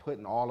different and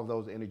putting all of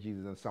those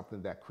energies in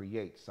something that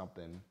creates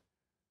something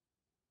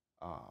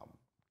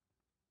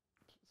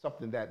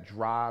that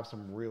drives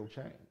some real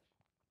change.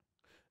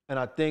 And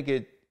I think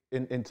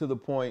and to the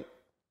point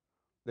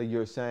that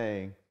you're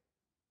saying,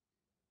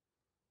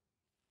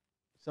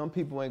 some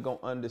people ain't gonna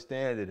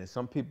understand it and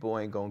some people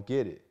ain't gonna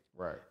get it.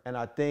 Right. And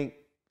I think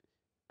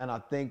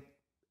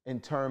in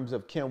terms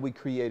of can we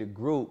create a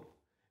group,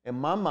 in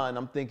my mind,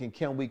 I'm thinking,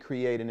 can we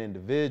create an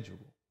individual?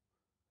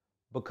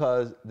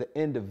 Because the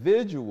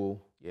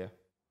individual,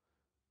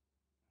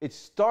 it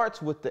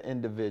starts with the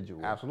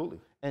individual. Absolutely.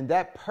 And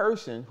that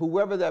person,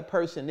 whoever that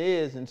person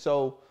is, and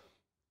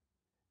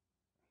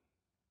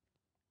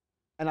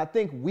I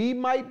think we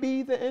might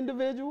be the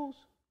individuals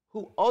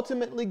who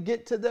ultimately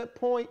get to that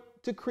point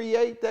to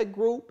create that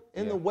group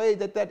in the way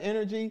that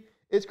energy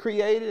is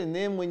created. And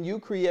then when you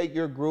create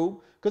your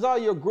group, because all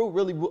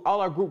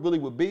our group really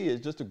would be is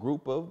just a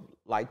group of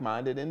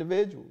like-minded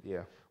individuals.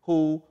 Yeah.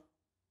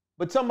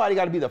 But somebody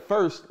got to be the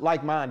first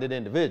like-minded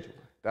individual.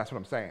 That's what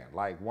I'm saying.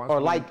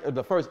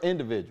 The first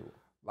individual.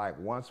 Like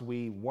once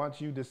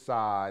you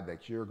decide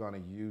that you're going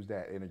to use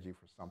that energy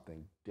for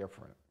something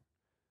different,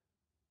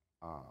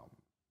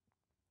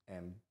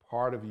 and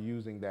part of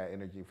using that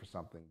energy for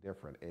something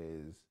different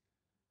is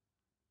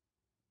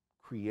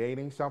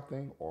creating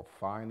something or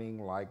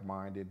finding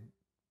like-minded,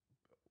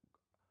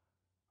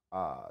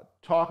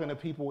 talking to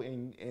people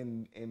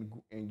in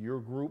your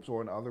groups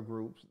or in other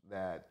groups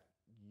that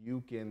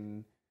you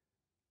can,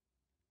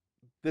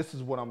 this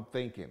is what I'm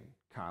thinking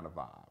kind of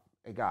vibe.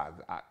 Hey guys,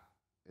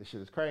 this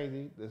shit is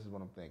crazy. This is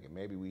what I'm thinking.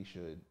 Maybe we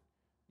should,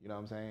 you know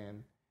what I'm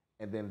saying?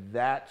 And then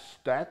that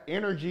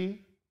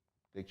energy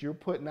that you're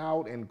putting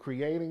out and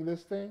creating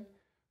this thing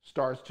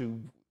starts to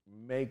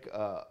make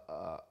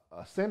a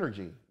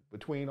synergy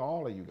between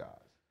all of you guys.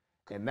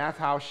 And that's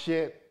how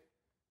shit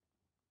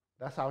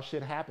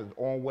happens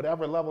on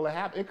whatever level it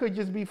happens. It could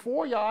just be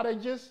for y'all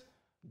that just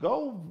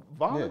go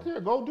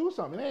volunteer, go do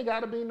something. It ain't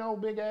got to be no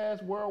big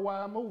ass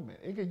worldwide movement.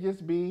 It could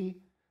just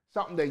be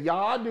something that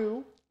y'all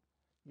do,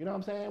 you know what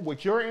I'm saying,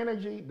 with your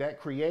energy that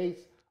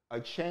creates a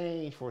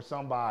change for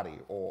somebody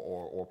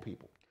or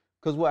people.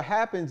 Because what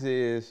happens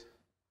is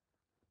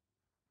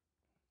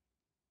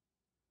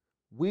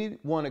we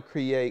want to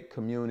create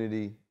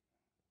community,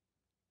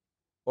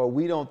 or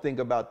we don't think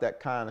about that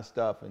kind of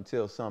stuff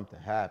until something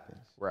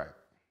happens. Right.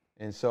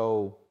 And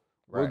so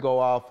we'll go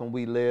off and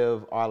we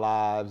live our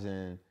lives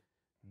and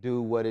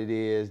do what it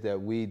is that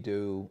we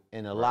do.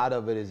 And a lot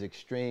of it is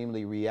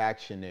extremely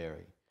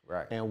reactionary.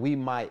 Right. And we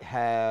might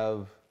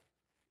have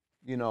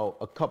you know,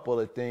 a couple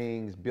of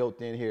things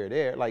built in here or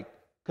there. Like,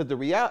 because the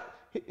reality,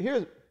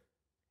 here's,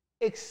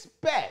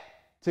 expect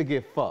to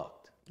get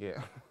fucked.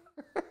 Yeah.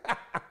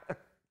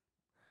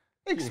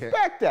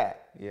 Expect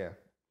that. Yeah.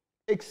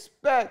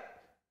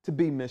 Expect to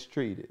be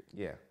mistreated.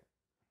 Yeah.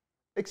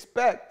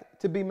 Expect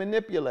to be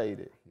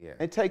manipulated Yeah.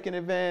 and taken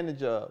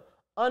advantage of.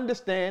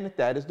 Understand that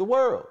that is the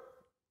world.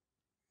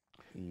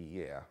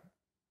 Yeah.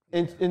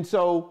 And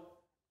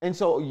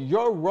so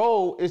your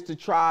role is to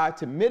try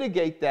to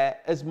mitigate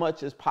that as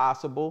much as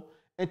possible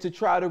and to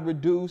try to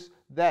reduce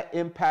that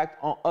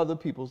impact on other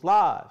people's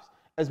lives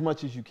as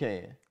much as you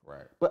can.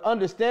 Right. But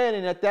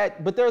understanding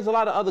but there's a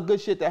lot of other good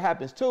shit that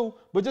happens too,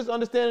 but just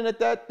understanding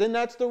that then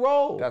that's the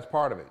role. That's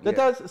part of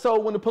it. So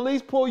when the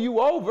police pull you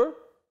over,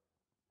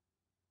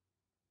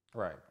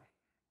 Right.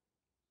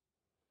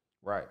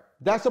 Right.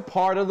 that's a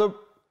part of the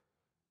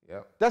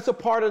Yep. that's a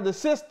part of the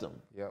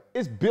system. Yep.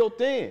 It's built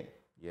in.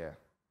 Yeah.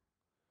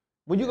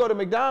 When you go to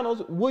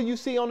McDonald's, what you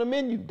see on the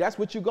menu, that's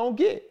what you're gonna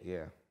get.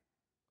 Yeah.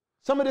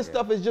 Some of this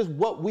stuff is just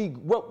what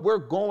we're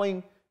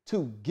going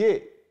to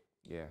get.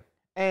 Yeah.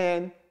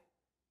 And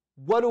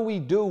what do we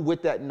do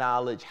with that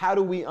knowledge? How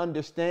do we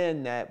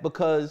understand that?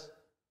 Because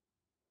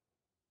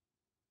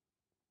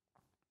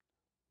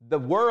the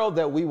world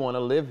that we want to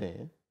live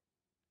in,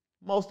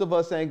 most of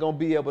us ain't gonna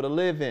be able to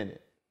live in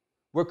it.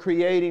 We're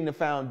creating the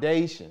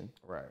foundation.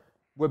 Right.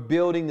 We're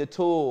building the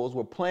tools.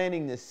 We're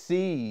planting the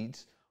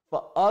seeds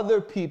for other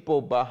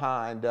people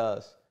behind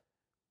us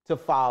to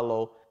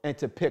follow and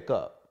to pick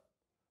up.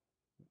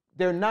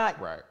 They're not,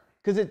 Right.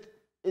 because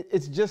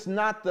it's just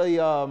not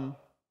the,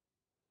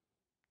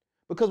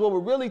 because what we're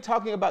really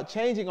talking about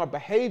changing our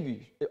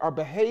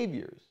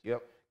behaviors,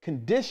 Yep.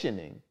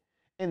 conditioning,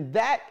 and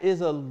that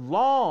is a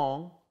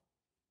long,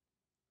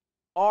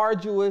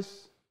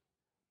 arduous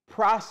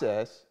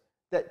process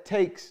that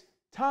takes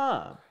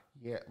time.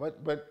 Yeah. But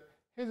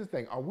here's the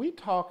thing. Are we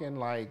talking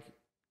like,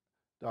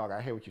 dog,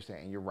 I hear what you're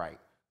saying. You're right.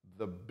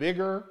 The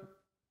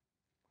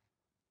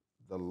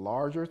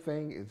larger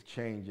thing is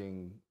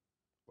changing,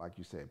 like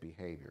you said,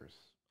 behaviors.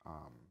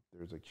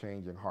 There's a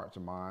change in hearts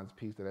and minds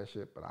piece to that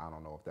shit, but I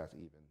don't know if that's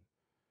even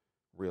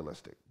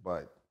realistic.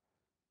 But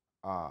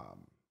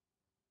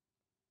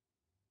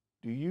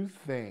do you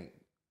think,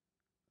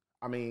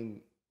 I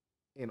mean,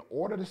 in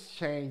order to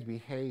change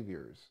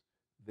behaviors,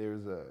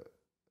 there's an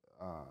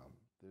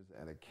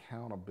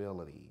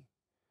accountability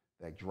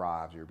that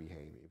drives your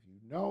behavior. If you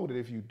know that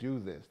if you do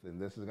this, then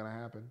this is going to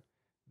happen,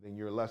 then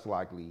you're less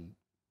likely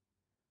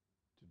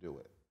to do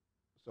it.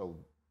 So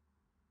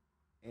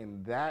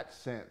in that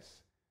sense,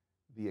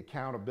 the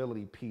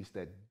accountability piece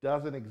that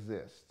doesn't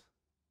exist,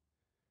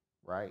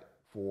 right,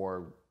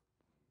 for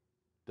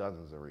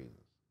dozens of reasons.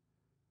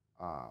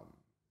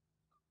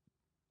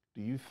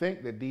 Do you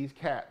think that these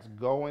cats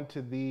go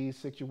into these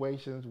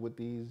situations with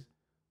these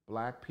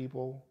black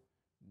people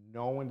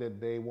knowing that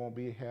they won't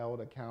be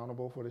held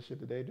accountable for the shit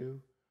that they do?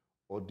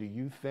 Or do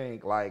you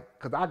think, like,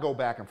 because I go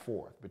back and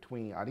forth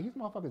between, are these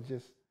motherfuckers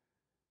just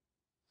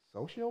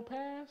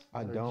sociopaths?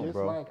 I that are don't, just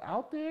bro. like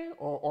out there?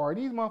 Or are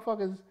these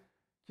motherfuckers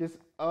just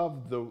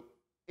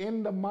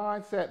in the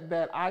mindset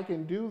that I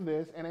can do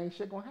this and ain't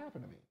shit gonna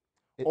happen to me?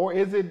 Or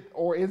is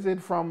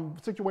it from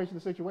situation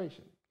to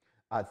situation?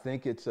 I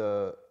think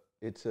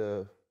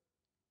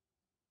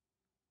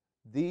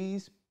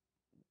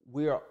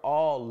we are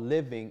all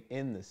living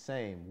in the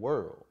same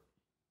world.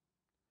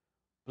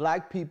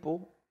 Black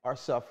people are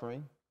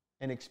suffering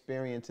and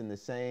experiencing the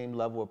same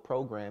level of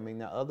programming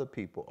that other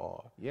people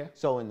are. Yeah.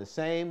 So in the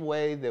same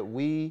way that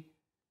we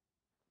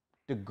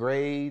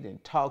degrade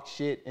and talk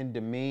shit and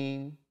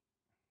demean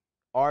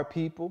our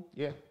people,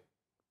 Yeah.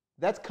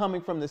 that's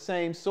coming from the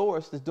same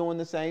source that's doing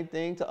the same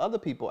thing to other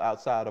people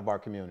outside of our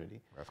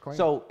community. That's clean.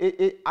 So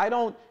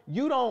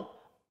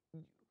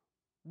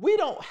we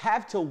don't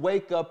have to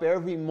wake up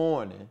every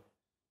morning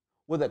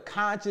with a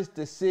conscious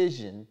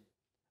decision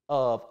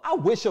of, I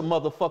wish a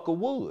motherfucker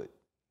would.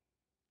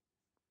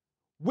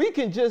 We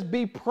can just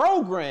be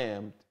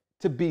programmed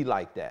to be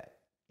like that.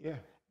 Yeah.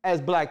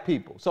 As black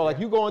people. So like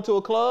you go into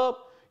a club,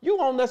 you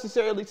won't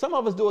necessarily, some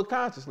of us do it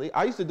consciously.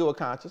 I used to do it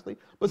consciously,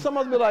 but some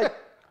of us be like,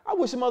 I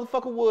wish a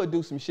motherfucker would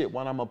do some shit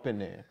when I'm up in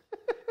there.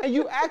 And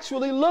you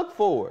actually look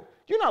for it.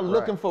 You're not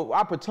looking for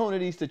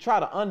opportunities to try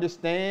to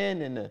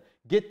understand and to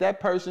get that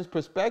person's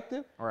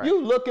perspective. Right.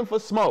 You looking for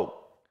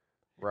smoke.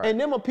 Right. And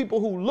them are people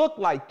who look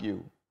like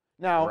you.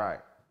 Now, Right.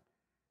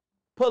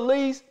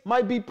 police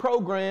might be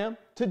programmed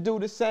to do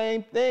the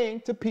same thing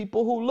to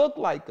people who look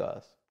like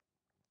us.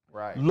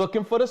 Right.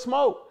 Looking for the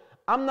smoke.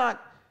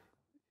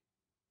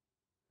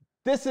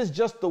 This is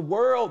just the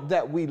world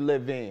that we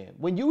live in.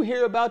 When you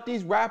hear about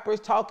these rappers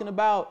talking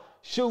about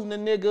shooting a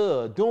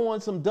nigga or doing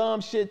some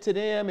dumb shit to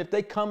them, if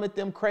they come at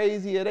them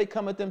crazy or they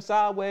come at them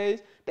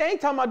sideways, they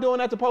ain't talking about doing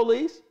that to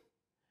police.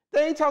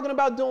 They ain't talking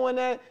about doing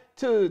that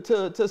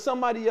to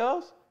somebody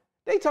else.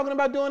 They talking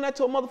about doing that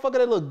to a motherfucker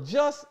that look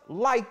just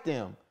like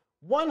them.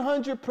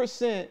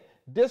 100%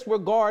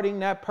 disregarding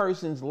that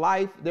person's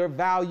life, their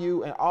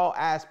value, and all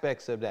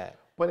aspects of that.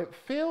 But it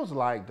feels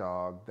like,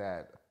 dog,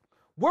 that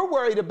We're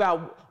worried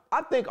about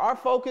I think our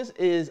focus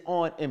is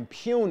on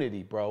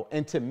impunity, bro.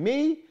 And to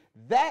me,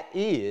 that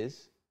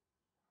is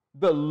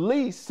the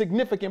least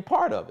significant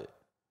part of it.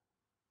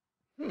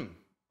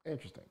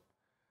 Interesting.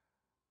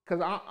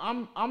 Because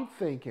I'm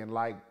thinking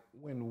like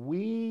when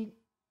we,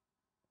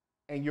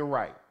 and you're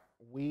right,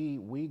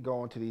 we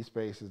go into these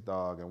spaces,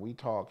 dog, and we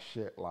talk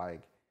shit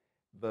like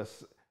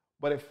this,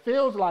 but it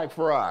feels like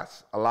for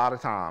us a lot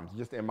of times,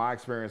 just in my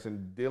experience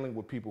in dealing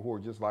with people who are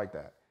just like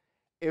that,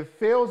 it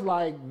feels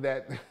like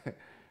that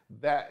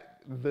that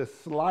the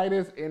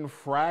slightest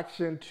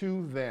infraction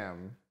to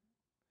them,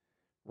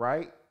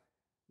 right,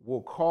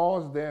 will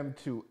cause them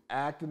to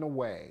act in a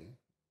way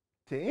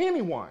to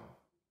anyone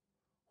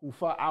who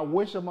I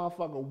wish a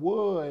motherfucker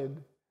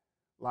would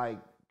like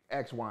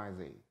X, Y, and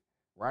Z,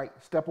 right?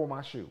 Step on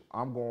my shoe.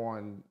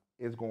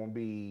 It's going to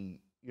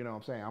be, you know what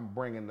I'm saying? I'm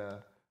bringing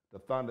the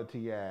thunder to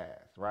your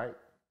ass, right?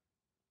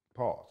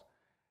 Pause.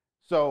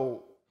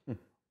 So,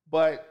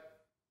 but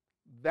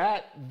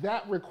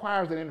that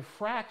requires an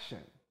infraction.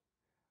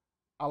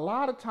 A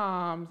lot of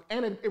times,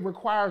 and it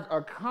requires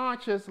a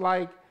conscious,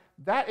 like,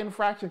 that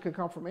infraction could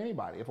come from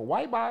anybody. If a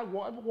white guy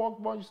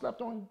walked by, you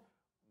slept on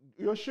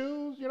your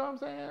shoes, you know what I'm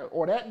saying?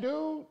 Or that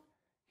dude,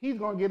 he's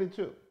gonna get it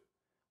too.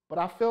 But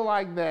I feel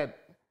like that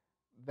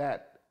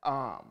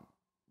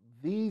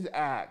these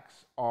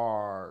acts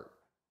are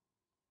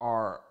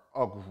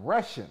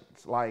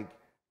aggressions. Like,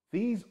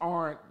 these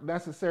aren't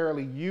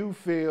necessarily you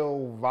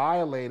feel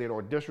violated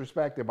or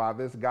disrespected by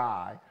this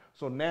guy,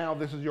 so now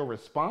this is your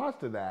response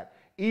to that.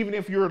 Even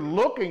if you're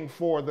looking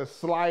for the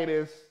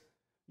slightest,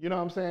 you know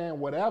what I'm saying,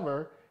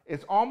 whatever,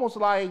 it's almost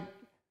like,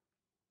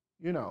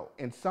 you know,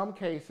 in some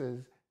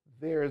cases,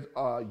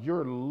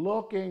 you're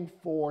looking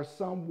for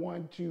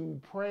someone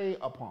to prey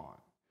upon.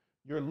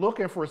 You're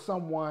looking for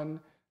someone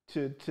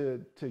to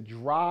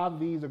drive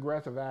these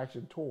aggressive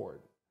actions toward.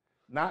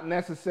 Not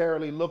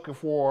necessarily looking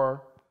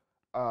for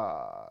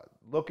a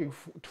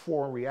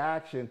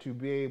reaction to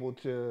be able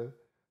to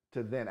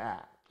then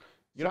act.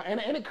 You know, and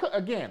it could,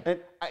 again,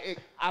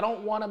 I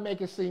don't want to make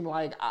it seem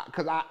like,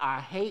 because I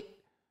hate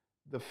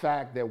the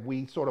fact that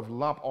we sort of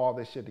lump all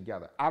this shit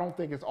together. I don't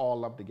think it's all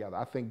lumped together.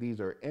 I think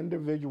these are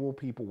individual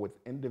people with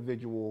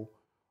individual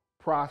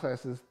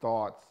processes,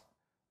 thoughts,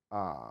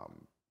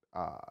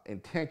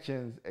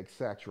 intentions,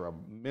 etc.,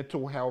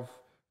 mental health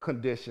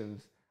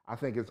conditions. I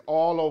think it's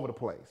all over the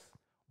place.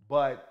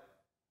 But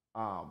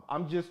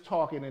I'm just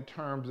talking in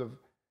terms of,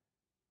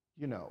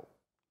 you know,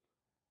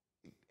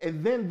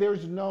 and then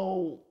there's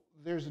no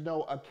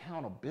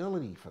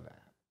accountability for that.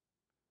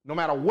 No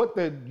matter what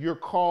your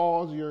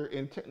cause, your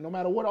intent, no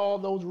matter what all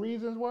those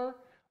reasons were,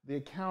 the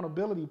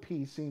accountability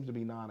piece seems to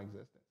be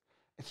non-existent.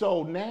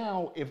 So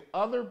now, if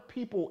other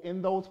people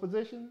in those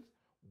positions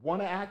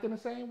want to act in the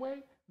same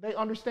way, they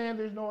understand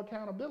there's no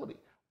accountability.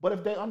 But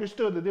if they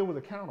understood that there was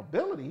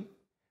accountability,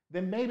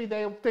 then maybe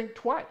they'll think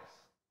twice.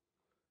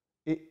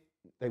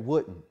 They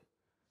wouldn't.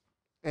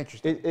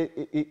 Interesting.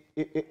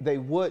 They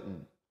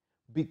wouldn't,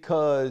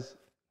 because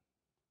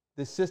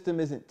the system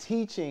isn't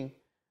teaching.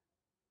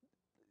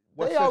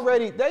 They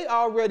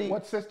already.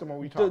 What system are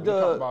we talking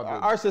about?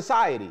 Our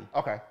society.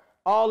 Okay.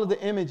 All of the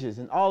images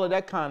and all of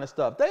that kind of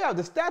stuff. The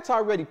stats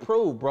already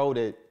prove, bro,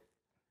 that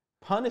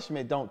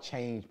punishment don't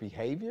change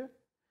behavior.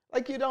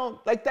 Like, you don't,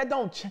 like, that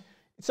don't change.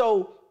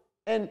 So,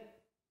 and.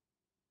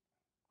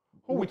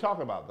 Who are we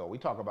talking about, though? Are we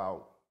talking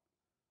about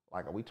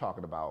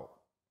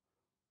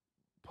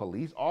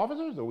police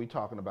officers, or are we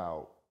talking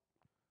about,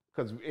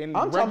 because talking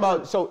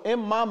about, so in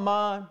my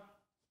mind,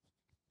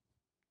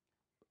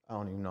 I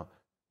don't even know.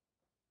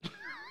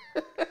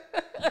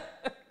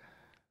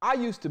 I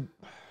used to,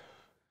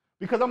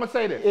 because I'm gonna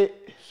say this.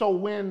 So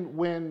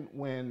when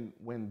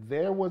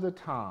there was a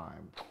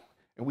time,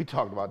 and we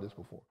talked about this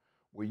before,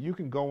 where you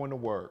can go into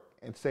work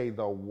and say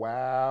the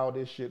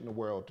wildest shit in the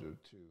world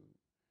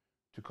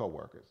to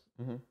coworkers,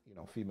 you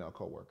know, female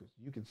coworkers.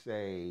 You could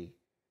say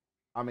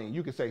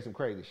some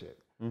crazy shit.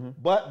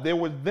 But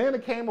there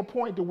came a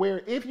point to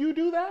where if you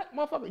do that,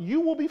 motherfucker,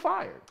 you will be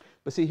fired.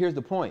 But see, here's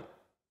the point.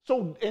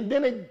 So, and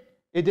then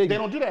they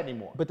don't do that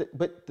anymore. But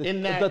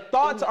the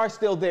thoughts are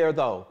still there,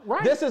 though.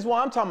 Right. This is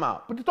what I'm talking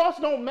about. But the thoughts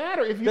don't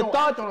matter if you don't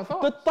act on the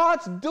thoughts. The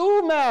thoughts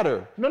do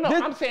matter. No,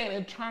 I'm saying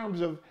in terms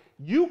of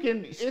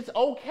it's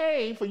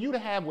okay for you to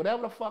have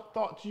whatever the fuck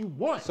thoughts you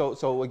want.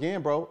 So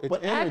again, bro, it's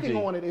but energy. Acting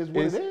on it is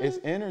what it is.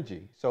 It's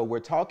energy. So we're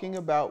talking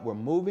about, we're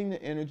moving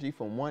the energy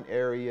from one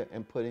area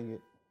and putting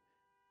it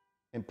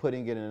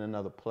in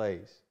another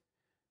place.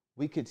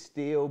 We could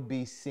still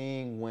be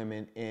seeing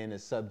women in a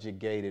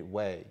subjugated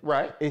way.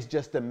 Right. It's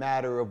just a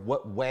matter of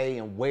what way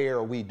and where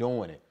are we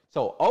doing it.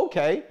 So,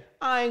 okay,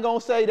 I ain't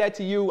gonna say that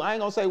to you. I ain't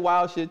gonna say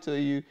wild shit to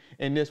you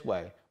in this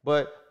way.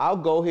 But I'll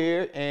go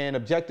here and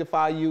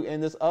objectify you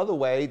in this other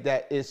way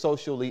that is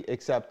socially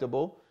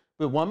acceptable.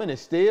 The woman is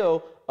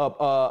still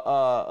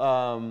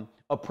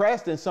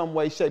oppressed in some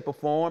way, shape, or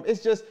form.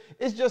 It's just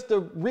a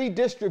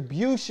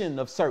redistribution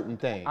of certain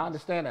things. I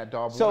understand that,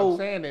 dog. But so, what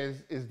I'm saying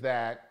is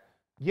that,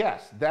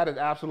 yes, that is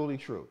absolutely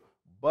true.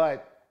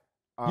 But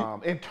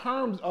in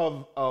terms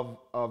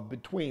of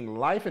between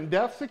life and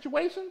death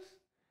situations,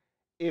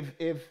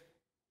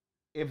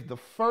 if the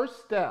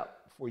first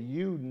step for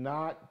you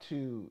not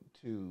to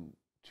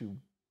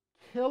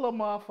kill a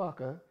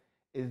motherfucker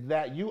is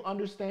that you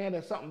understand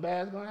that something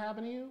bad is gonna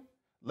happen to you,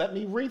 let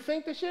me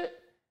rethink the shit.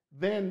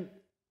 Then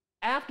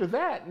after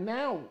that,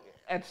 now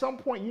at some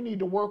point you need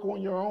to work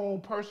on your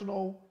own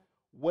personal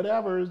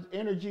whatever's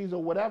energies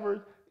or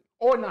whatever,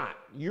 or not.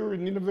 You're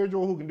an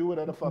individual who can do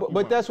whatever the fuck.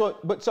 But that's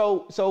what. But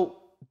so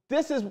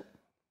this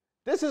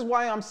is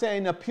why I'm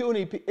saying the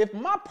puny. If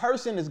my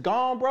person is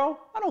gone, bro,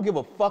 I don't give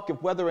a fuck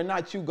if whether or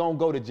not you gonna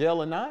go to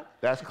jail or not.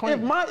 That's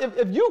clean.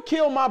 If you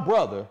kill my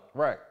brother,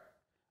 right.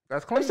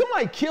 That's clean. If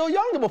somebody kill you,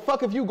 I don't give a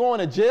fuck if you going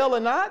to jail or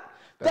not.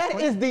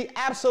 That is the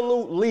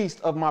absolute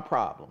least of my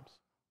problems.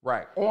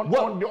 Right. I'm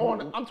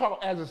talking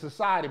as a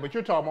society, but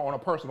you're talking about on a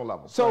personal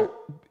level. So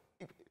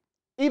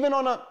even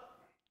on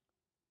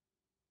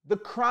the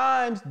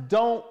crimes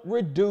don't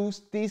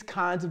reduce these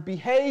kinds of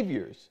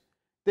behaviors.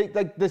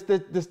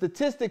 The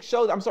statistics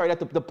show, that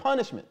the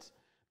punishments,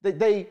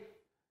 if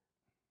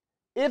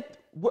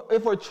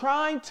we're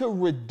trying to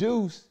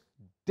reduce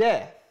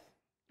death,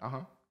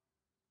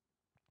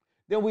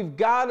 then we've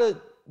got to,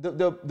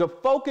 the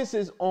focus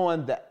is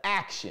on the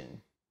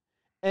action.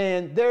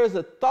 And there's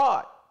a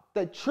thought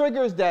that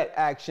triggers that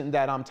action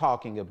that I'm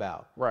talking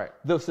about. Right.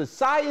 The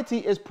society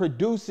is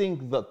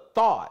producing the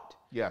thought.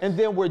 Yes. And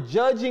then we're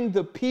judging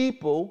the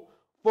people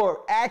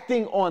for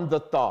acting on the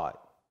thought.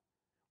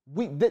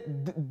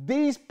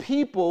 These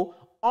people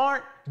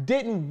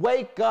didn't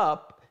wake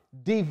up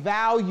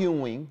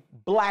devaluing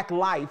black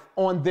life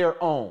on their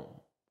own.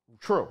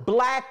 True.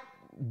 Black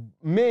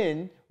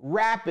men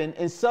rapping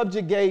and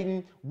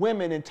subjugating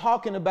women and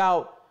talking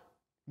about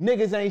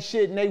niggas ain't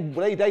shit and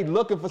they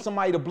looking for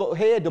somebody to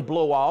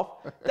blow off.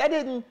 They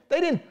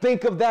didn't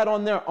think of that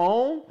on their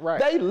own.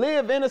 Right. They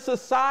live in a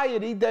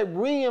society that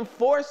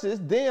reinforces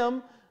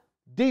them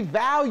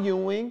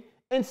devaluing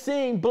and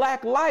seeing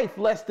black life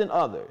less than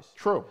others.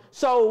 True.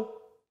 So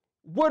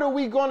what are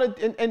we gonna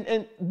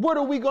and what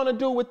are we gonna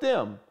do with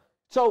them?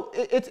 So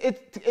it's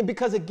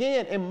because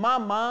again, in my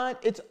mind,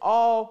 it's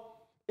all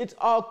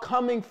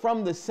coming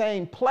from the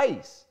same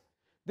place.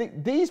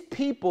 These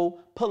people,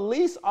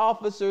 police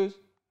officers,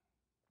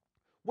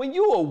 when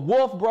you a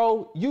wolf,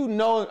 bro, you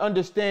know and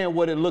understand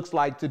what it looks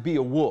like to be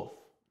a wolf.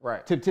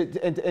 Right.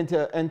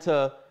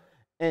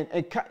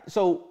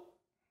 So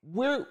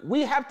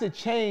we have to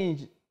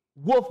change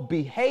wolf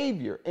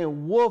behavior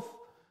and wolf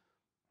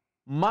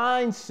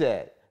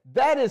mindset.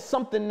 That is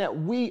something that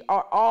we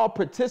are all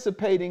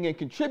participating and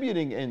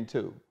contributing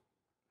into.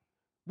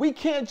 We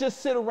can't just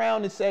sit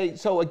around and say,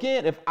 so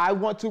again, if I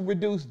want to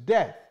reduce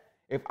death,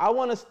 if I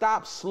want to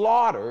stop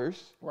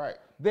slaughters, right,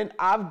 then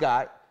I've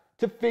got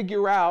to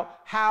figure out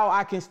how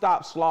I can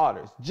stop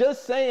slaughters.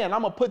 Just saying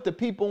I'm gonna put the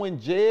people in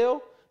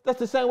jail, that's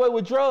the same way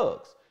with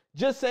drugs.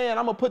 Just saying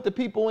I'm gonna put the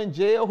people in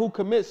jail who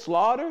commit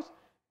slaughters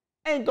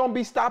ain't gonna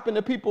be stopping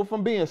the people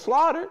from being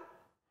slaughtered.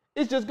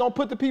 It's just gonna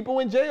put the people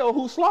in jail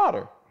who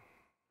slaughter.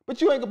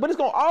 But it's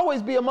gonna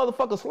always be a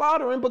motherfucker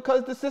slaughtering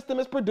because the system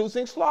is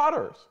producing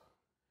slaughters.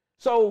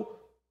 So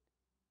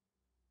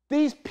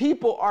these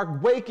people are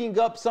waking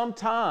up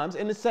sometimes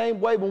in the same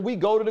way when we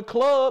go to the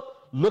club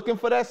looking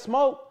for that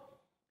smoke.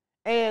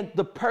 And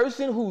the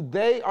person who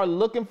they are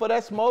looking for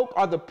that smoke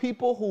are the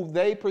people who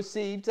they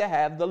perceive to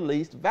have the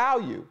least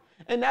value.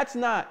 And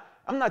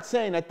I'm not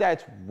saying that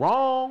that's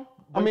wrong.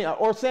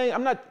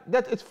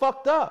 It's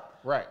fucked up.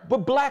 Right.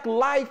 But black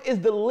life is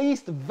the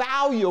least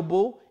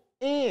valuable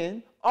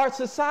in our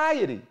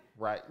society.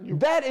 Right.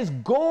 That is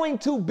going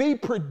to be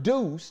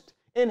produced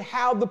in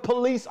how the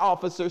police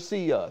officers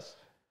see us.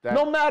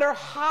 No matter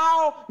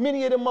how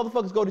many of them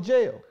motherfuckers go to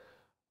jail.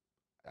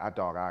 I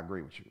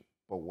agree with you.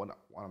 But what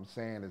I'm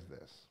saying is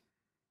this.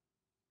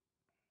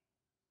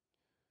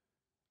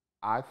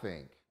 I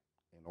think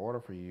in order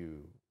for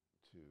you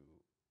to,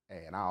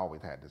 and I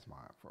always had this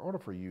mind, in order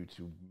for you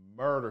to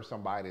murder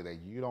somebody that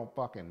you don't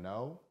fucking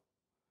know,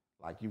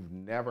 like you've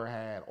never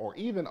had, or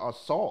even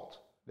assault.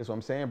 That's what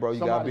I'm saying, bro. You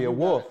gotta be a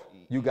wolf.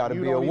 You gotta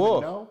be a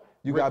wolf.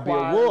 You gotta be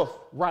a wolf.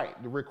 Right.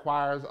 It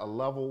requires a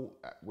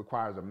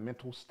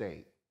mental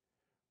state,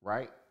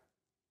 right?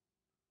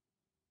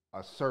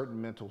 A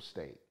certain mental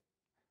state.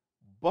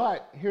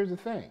 But here's the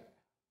thing.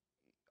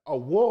 A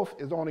wolf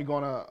is only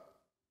gonna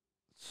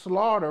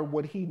slaughter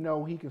what he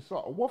know he can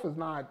slaughter. A wolf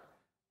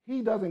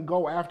he doesn't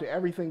go after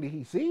everything that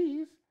he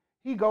sees.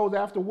 He goes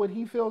after what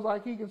he feels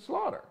like he can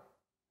slaughter.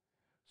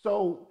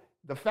 So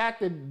the fact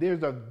that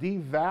there's a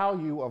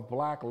devalue of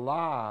black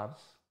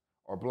lives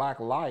or black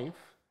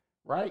life,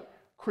 right,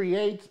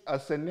 creates a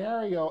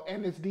scenario,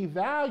 and it's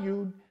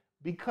devalued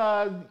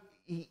because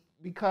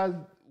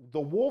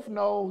the wolf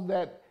knows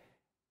that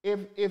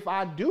if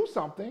I do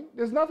something,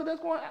 there's nothing that's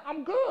going,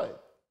 I'm good.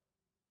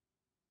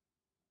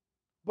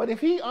 But if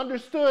he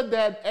understood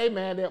that, hey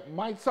man,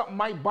 something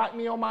might bite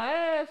me on my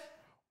ass,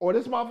 or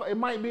it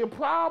might be a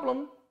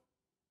problem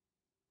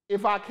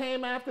if I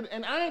came after,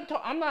 and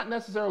I'm not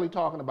necessarily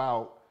talking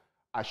about,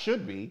 I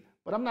should be,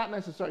 but I'm not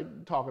necessarily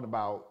talking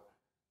about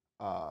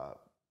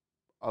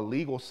a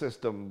legal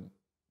system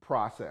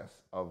process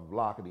of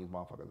locking these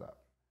motherfuckers up.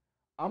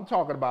 I'm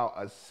talking about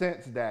a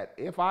sense that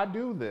if I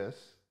do this,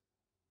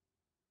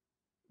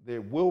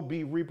 there will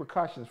be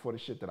repercussions for the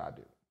shit that I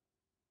do.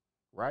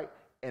 Right?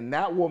 And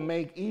that will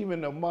make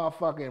even the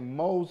motherfucking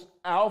most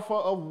alpha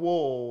of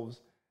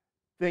wolves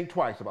think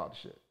twice about the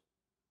shit.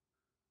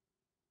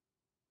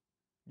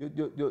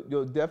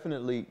 You'll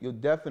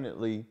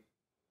definitely.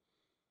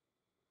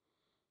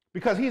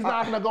 Because he's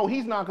not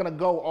gonna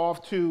go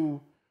off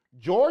to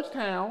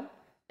Georgetown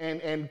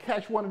and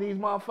catch one of these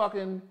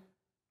motherfucking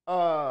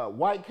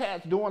white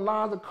cats doing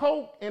lines of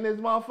coke in his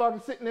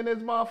motherfucking sitting in his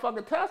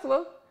motherfucking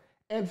Tesla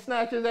and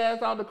snatch his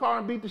ass out the car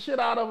and beat the shit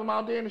out of him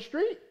out there in the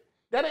street.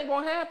 That ain't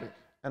gonna happen.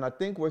 And I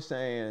think we're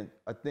saying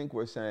the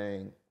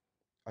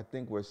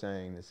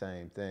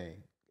same thing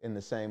in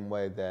the same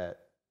way that,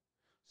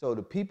 so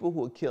the people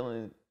who are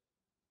killing,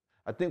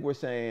 I think we're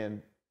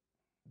saying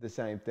the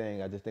same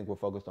thing. I just think we're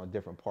focused on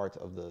different parts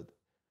of the,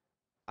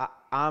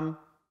 I'm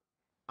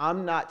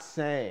not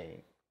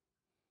saying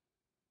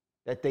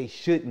that they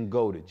shouldn't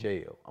go to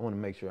jail. I want to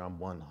make sure I'm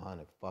 100,000%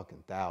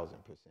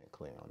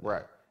 clear on that.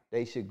 Right.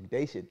 They should,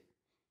 yes.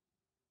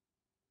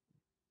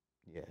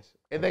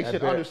 And they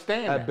should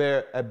understand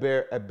that. At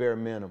bare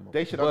minimum.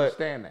 They should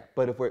understand that.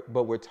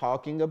 But we're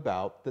talking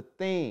about the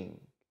thing.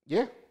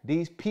 Yeah.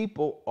 These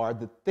people are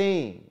the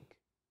thing.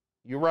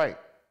 You're right.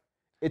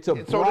 It's a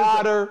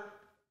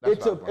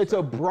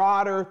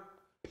broader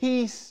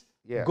piece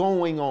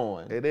going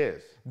on. It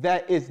is.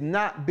 That is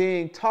not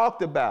being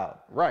talked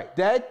about. Right.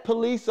 That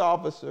police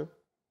officer,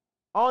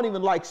 I don't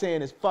even like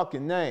saying his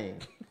fucking name.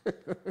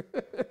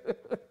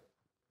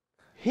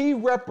 He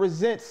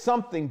represents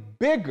something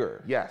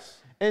bigger. Yes.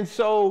 And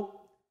so,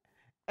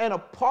 and a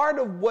part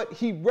of what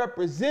he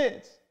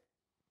represents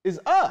is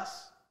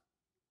us.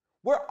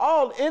 We're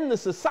all in the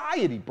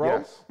society, bro.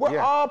 Yes. We're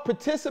all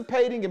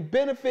participating and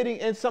benefiting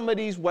in some of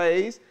these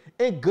ways,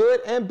 in good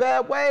and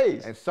bad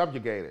ways. And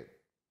subjugated.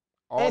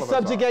 And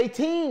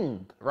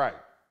subjugating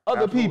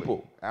other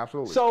people.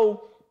 Absolutely.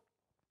 So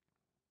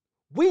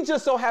we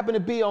just so happen to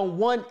be on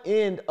one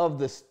end of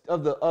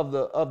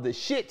the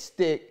shit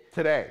stick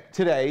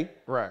today.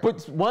 Right.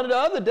 But one of the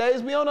other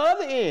days we on the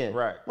other end.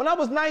 Right. When I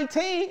was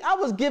 19, I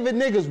was giving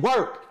niggas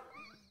work.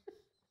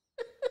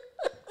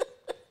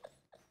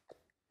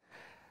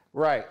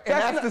 Right. And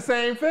that's the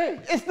same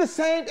thing. It's the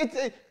same.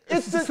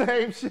 It's the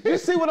same shit. You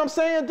see what I'm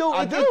saying, dude?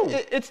 I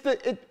do.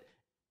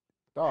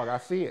 Dog, I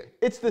see it.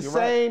 It's the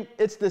same. Right.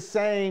 It's the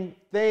same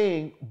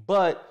thing,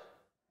 but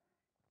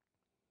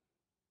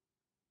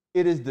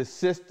it is the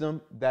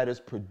system that is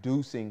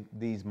producing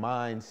these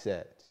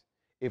mindsets.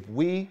 If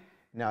we,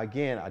 now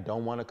again, I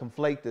don't want to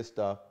conflate this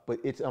stuff, but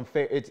it's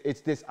unfair.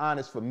 It's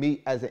dishonest for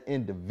me as an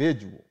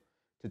individual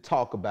to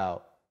talk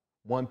about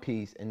one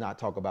piece and not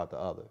talk about the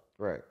other.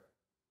 Right.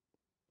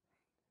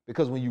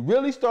 Because when you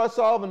really start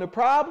solving the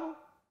problem,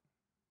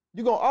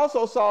 you're going to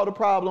also solve the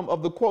problem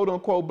of the quote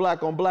unquote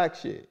black on black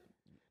shit.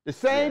 The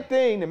same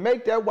thing to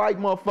make that white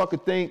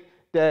motherfucker think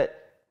that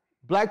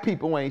black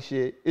people ain't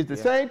shit is the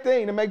same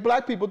thing to make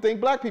black people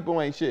think black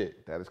people ain't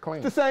shit. That is clean.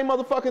 It's the same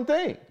motherfucking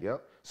thing.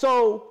 Yep.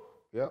 So,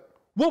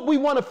 what we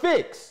want to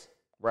fix.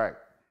 Right.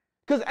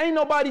 Because ain't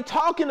nobody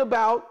talking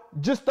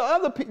about just the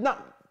other people.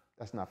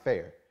 That's not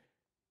fair.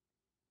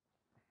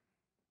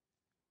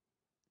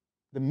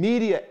 The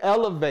media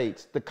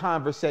elevates the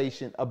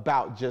conversation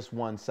about just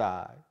one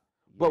side.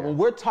 But when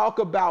we're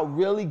talking about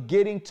really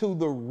getting to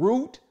the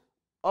root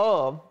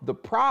of the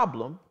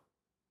problem,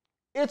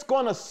 it's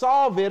going to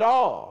solve it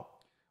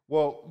all.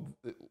 Well,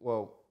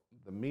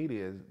 the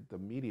media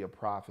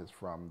profits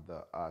from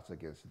the us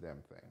against them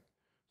thing.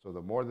 So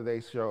the more that they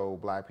show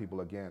black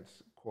people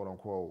against quote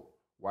unquote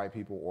white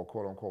people or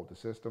quote unquote the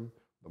system,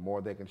 the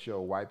more they can show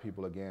white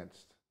people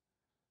against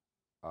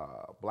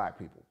black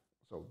people.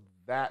 So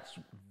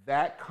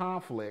that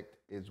conflict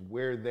is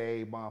where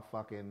they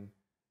motherfucking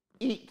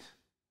eat.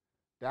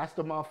 That's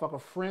the motherfucker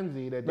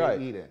frenzy that they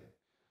eat in.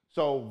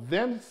 So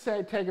them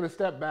taking a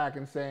step back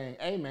and saying,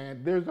 hey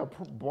man, there's a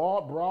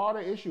broader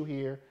issue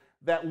here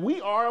that we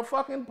are a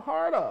fucking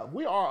part of.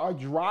 We are a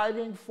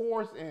driving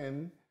force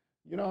in,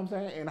 you know what I'm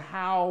saying, in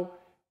how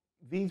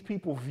these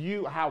people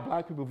how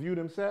black people view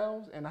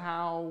themselves and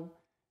how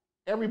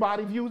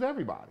everybody views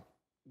everybody.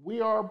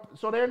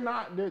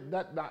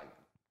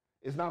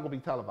 It's not gonna be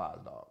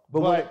televised, dog.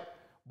 But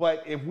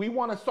if we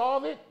want to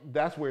solve it,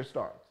 that's where it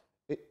starts.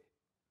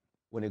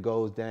 When it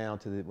goes down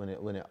to when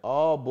it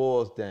all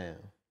boils down,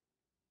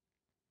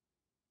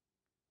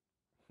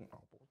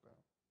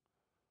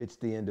 it's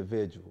the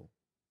individual,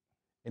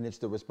 and it's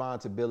the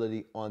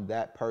responsibility on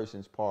that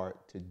person's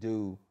part to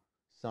do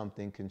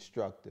something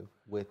constructive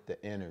with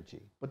the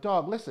energy. But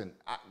dog, listen,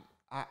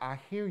 I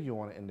hear you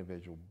on an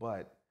individual,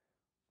 but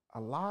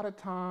a lot of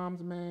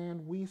times,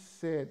 man, we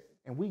sit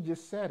and we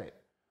just said it.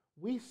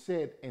 We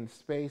sit in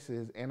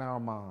spaces in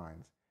our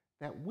minds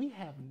that we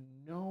have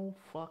no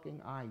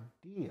fucking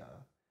idea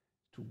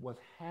to what's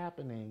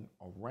happening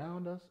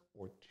around us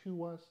or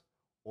to us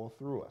or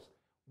through us.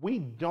 We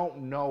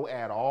don't know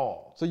at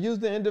all. So use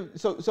the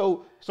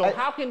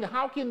how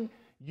can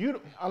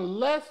you,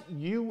 unless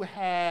you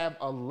have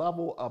a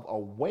level of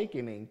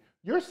awakening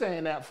You're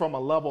saying that from a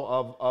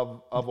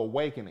level of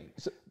awakening.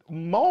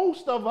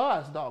 Most of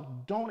us,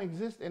 dog, don't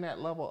exist in that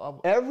level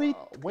of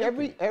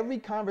awakening. Every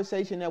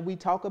conversation that we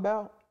talk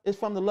about is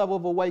from the level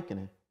of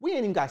awakening. We ain't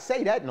even got to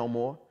say that no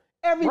more.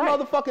 Every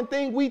motherfucking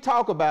thing we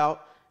talk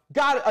about,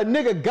 a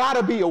nigga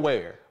gotta be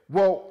aware.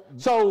 Well,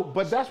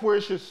 but that's where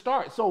it should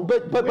start. So,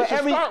 but it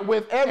should start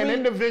with an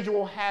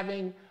individual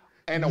having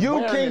an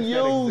awareness. You can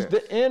use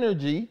that the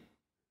energy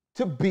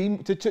to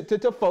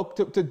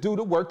do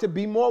the work to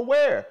be more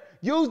aware.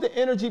 Use the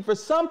energy for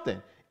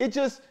something. It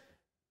just,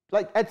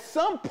 like, at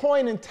some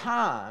point in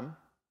time,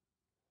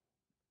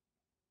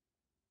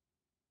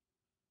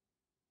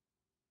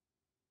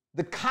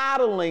 the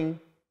coddling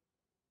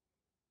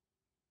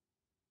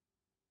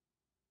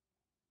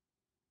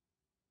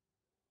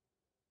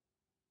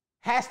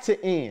has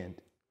to end,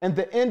 and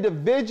the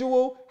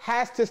individual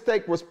has to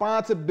take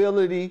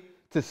responsibility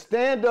to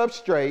stand up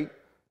straight,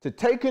 to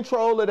take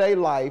control of their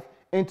life,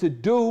 and to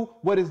do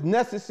what is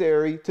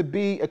necessary to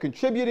be a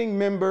contributing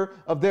member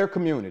of their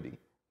community.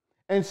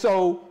 And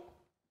so,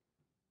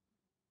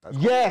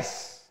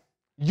 yes,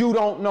 you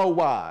don't know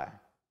why,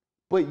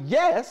 but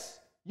yes,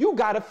 you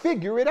got to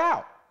figure it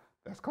out.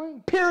 That's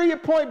clean.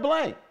 Period, point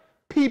blank.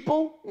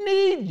 People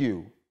need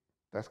you.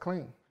 That's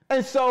clean.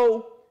 And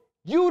so,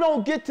 you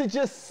don't get to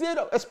just sit,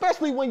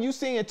 especially when you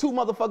seeing two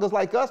motherfuckers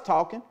like us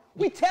talking.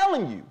 We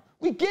telling you,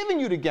 we giving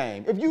you the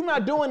game. If you're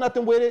not doing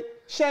nothing with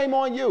it, shame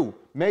on you.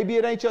 Maybe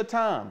it ain't your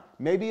time.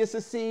 Maybe it's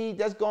a seed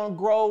that's gonna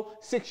grow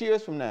 6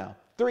 years from now,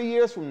 3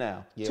 years from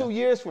now, 2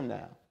 years from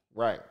now.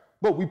 Right.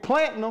 But we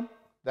planting them.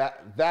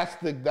 That's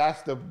the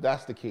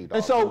key, dog.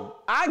 And so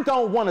I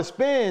don't want to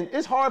spend,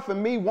 it's hard for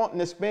me wanting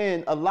to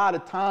spend a lot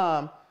of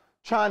time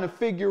trying to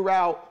figure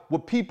out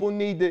what people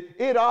need to,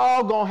 it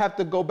all gonna have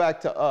to go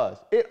back to us.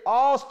 It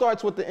all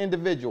starts with the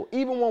individual.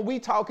 Even when we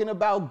talking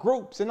about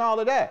groups and all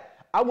of that,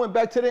 I went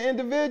back to the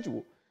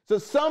individual. So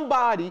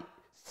somebody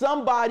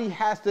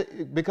has to,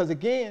 because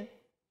again,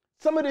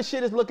 some of this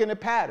shit is looking at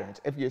patterns.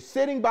 If you're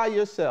sitting by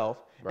yourself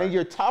and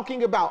you're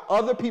talking about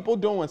other people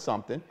doing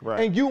something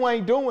and you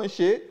ain't doing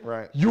shit,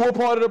 you are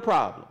part of the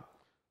problem.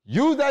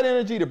 Use that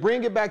energy to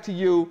bring it back to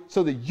you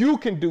so that you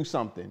can do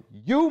something.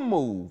 You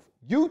move.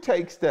 You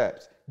take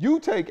steps. You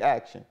take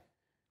action.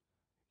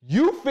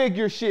 You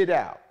figure shit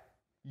out.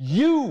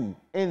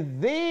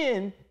 And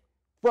then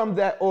from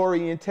that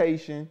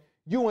orientation,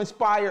 you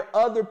inspire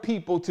other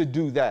people to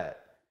do that.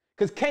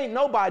 Because can't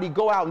nobody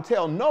go out and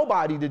tell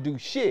nobody to do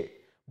shit.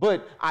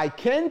 But I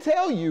can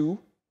tell you,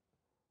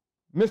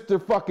 Mr.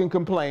 fucking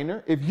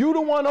complainer, if you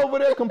the one over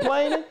there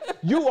complaining,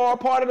 you are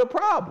part of the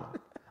problem.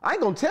 I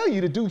ain't gonna tell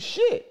you to do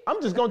shit.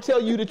 I'm just gonna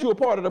tell you that you're a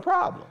part of the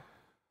problem.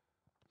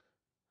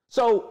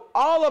 So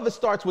all of it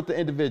starts with the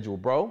individual,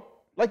 bro.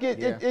 Like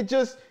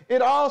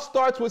it all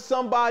starts with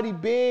somebody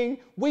being,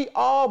 we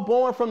all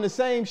born from the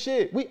same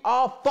shit. We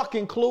all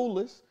fucking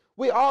clueless.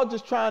 We all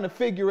just trying to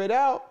figure it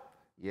out.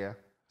 Yeah.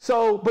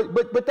 So,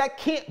 but that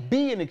can't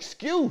be an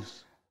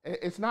excuse.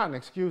 It's not an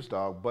excuse,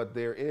 dog, but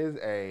there is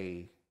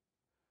a,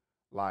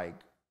 like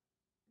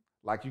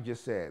you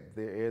just said,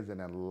 there is an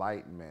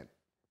enlightenment.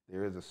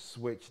 There is a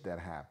switch that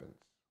happens.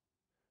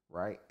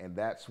 Right? And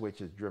that switch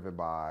could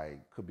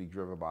be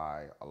driven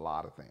by a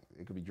lot of things.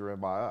 It could be driven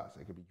by us.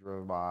 It could be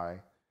driven by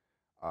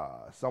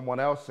someone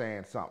else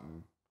saying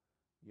something,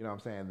 you know what I'm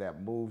saying,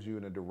 that moves you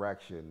in a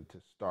direction to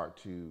start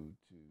to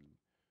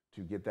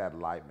get that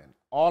enlightenment.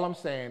 All I'm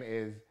saying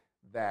is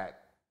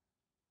that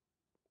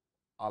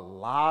a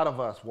lot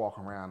of us walk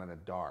around in the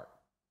dark.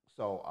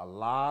 So a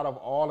lot of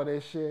all of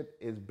this shit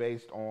is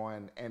based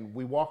on, and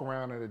we walk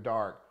around in the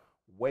dark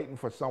waiting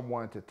for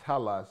someone to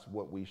tell us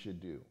what we should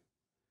do.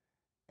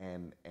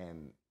 And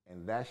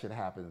that shit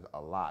happens a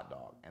lot,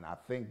 dog. And I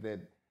think that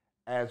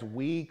as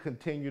we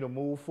continue to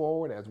move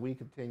forward, as we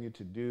continue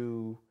to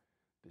do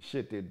the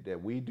shit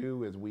that we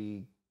do, as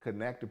we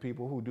connect to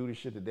people who do the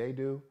shit that they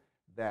do,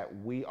 that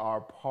we are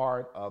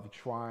part of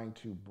trying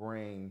to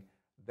bring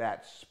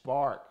that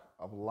spark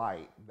of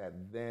light that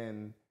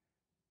then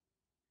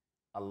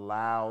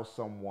allows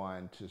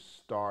someone to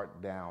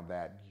start down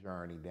that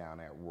journey, down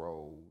that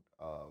road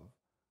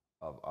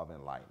of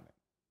enlightenment.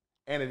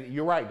 And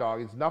you're right,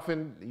 dog. It's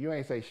nothing, you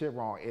ain't say shit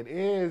wrong.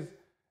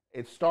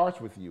 It starts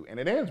with you and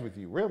it ends with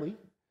you, really.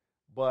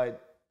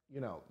 But, you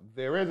know,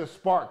 there is a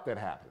spark that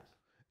happens.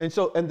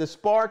 And the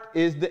spark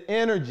is the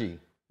energy.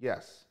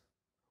 Yes.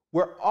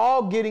 We're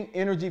all getting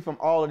energy from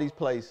all of these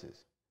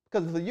places.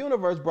 Because if the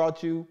universe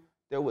brought you,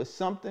 there was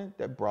something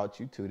that brought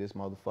you to this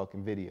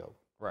motherfucking video.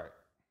 Right.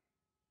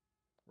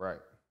 Right.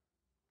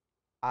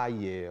 I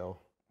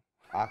yell.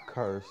 I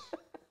curse.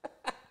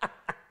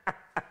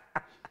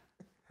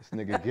 This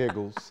nigga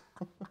giggles.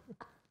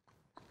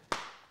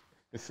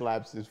 He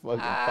slaps his fucking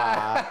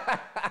thigh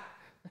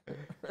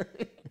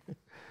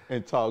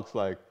and talks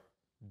like,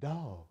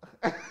 dog.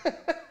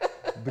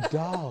 But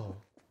dog.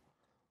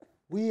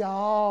 We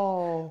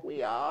all.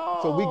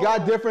 So we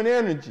got different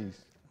energies.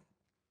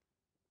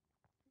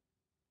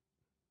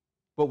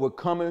 But we're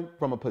coming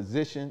from a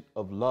position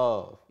of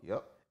love.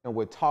 Yep. And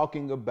we're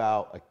talking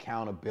about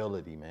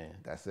accountability, man.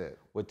 That's it.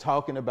 We're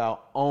talking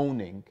about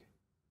owning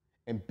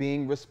and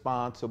being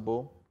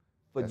responsible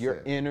for That's your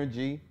it.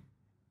 energy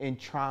and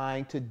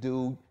trying to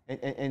do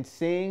and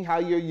seeing how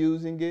you're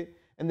using it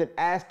and then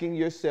asking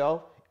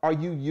yourself, are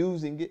you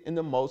using it in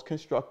the most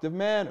constructive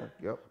manner?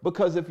 Yep.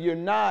 Because if you're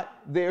not,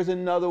 there's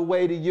another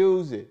way to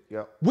use it.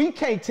 Yep. We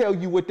can't tell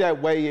you what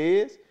that way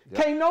is.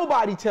 Yep. Can't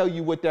nobody tell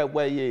you what that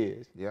way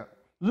is. Yeah.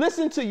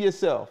 Listen to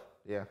yourself.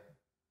 Yeah.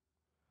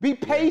 Be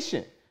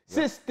patient.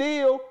 Sit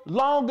still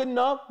long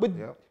enough, but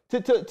Yep.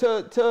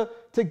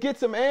 to get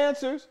some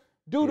answers.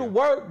 Do the Yeah.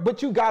 work,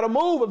 but you gotta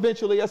move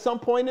eventually at some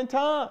point in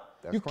time.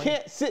 That's You clean.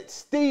 can't sit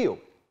still.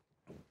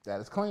 That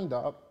is clean,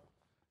 dog.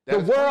 The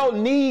world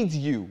needs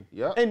you.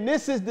 Yep. And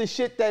this is the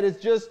shit that is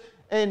just,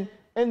 and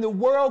the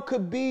world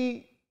could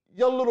be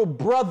your little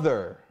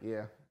brother.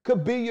 Yeah.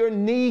 Could be your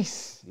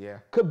niece. Yeah.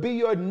 Could be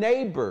your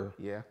neighbor.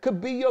 Yeah. Could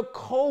be your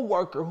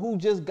coworker who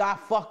just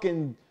got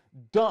fucking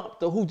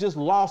dumped or who just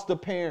lost a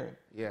parent.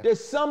 Yeah.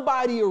 There's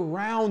somebody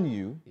around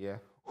you Yeah.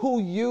 who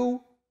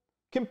you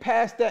can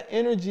pass that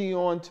energy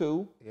on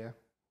to, Yeah.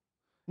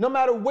 no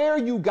matter where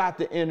you got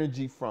the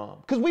energy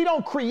from. Because we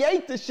don't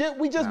create the shit,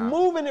 we just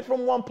moving it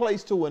from one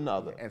place to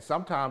another. And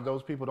sometimes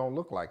those people don't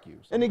look like you.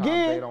 And Sometimes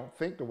again, they don't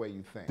think the way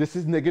you think. This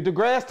is nigga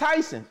DeGrasse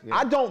Tyson. Yeah.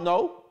 I don't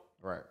know.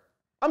 Right.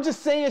 I'm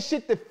just saying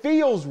shit that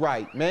feels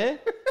right, man.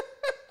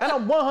 And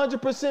I'm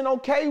 100%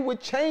 okay with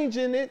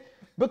changing it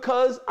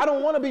because I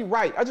don't want to be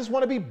right. I just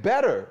want to be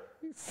better.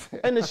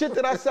 And the shit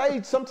that I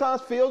say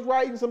sometimes feels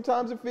right and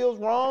sometimes it feels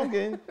wrong.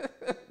 And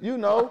you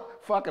know,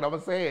 Fuck it, I'm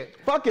gonna say it.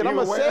 fuck it, I'm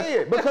Either gonna way. say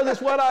it because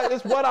it's what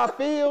I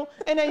feel.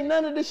 And ain't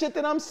none of the shit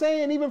that I'm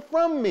saying even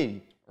from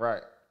me.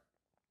 Right.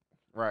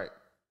 Right.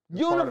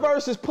 It's part of it.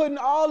 Universe is putting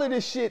all of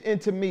this shit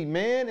into me,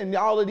 man, and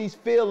all of these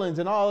feelings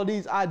and all of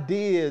these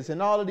ideas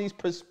and all of these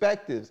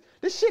perspectives.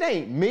 This shit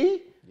ain't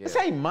me. This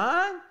Yeah. ain't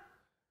mine.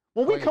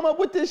 When we Clean. come up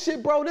with this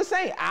shit, bro, this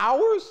ain't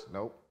ours.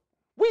 Nope.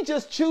 We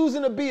just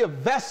choosing to be a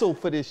vessel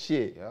for this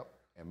shit. Yep.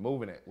 And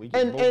moving it. We just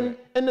And moving it.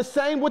 and the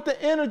same with the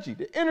energy.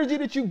 The energy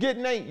that you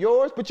getting ain't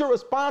yours, but you're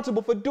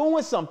responsible for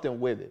doing something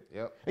with it.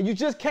 Yep. And you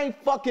just can't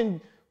fucking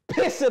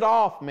piss it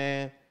off,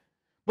 man.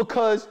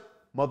 Because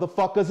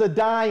motherfuckers are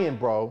dying,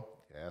 bro.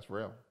 Yeah, that's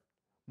real.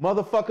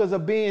 Motherfuckers are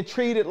being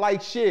treated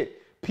like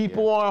shit.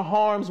 People are in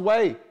harm's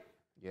way.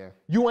 Yeah.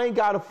 You ain't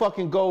gotta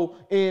fucking go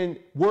in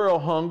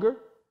world hunger,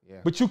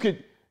 Yeah. but you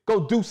could go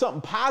do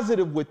something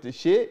positive with the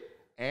shit.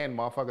 And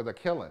motherfuckers are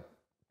killing.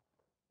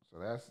 So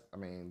that's, I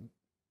mean,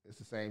 it's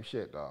the same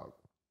shit, dog.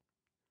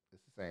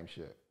 It's the same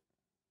shit.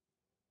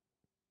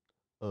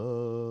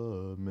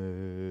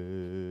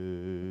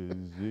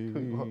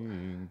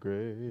 Amazing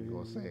grace. You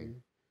gonna sing?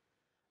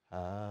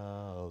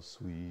 How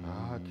sweet.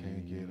 I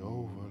can't get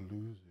over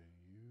losing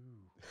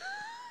you.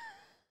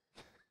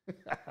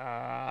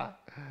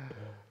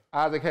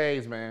 Isaac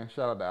Hayes, man.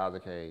 Shout out to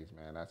Isaac Hayes,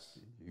 man.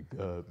 You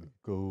got me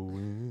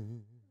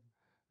going.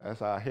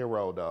 That's our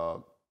hero,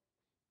 dog.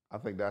 I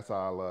think that's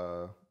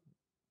our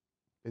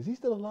Is he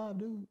still alive,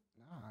 dude?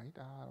 nah, he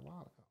died a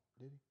while ago.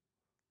 Did he?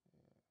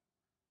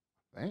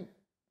 Yeah. I think.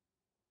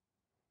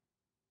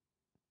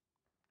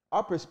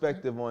 Our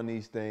perspective on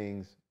these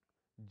things,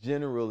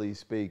 generally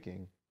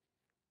speaking,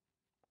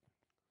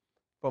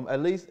 from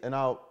at least, and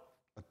I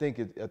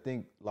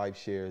think life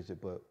shares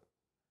it, but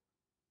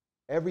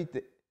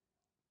everything,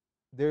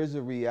 there's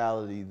a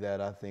reality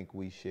that I think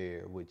we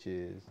share, which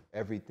is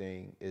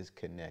everything is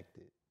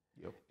connected.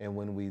 Yep. And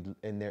when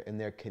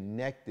they're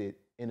connected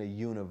in a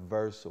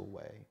universal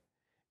way,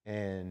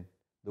 and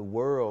the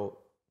world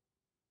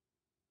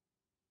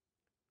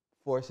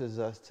forces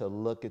us to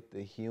look at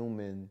the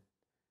human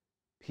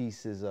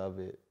pieces of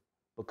it,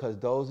 because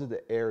those are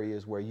the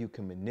areas where you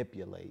can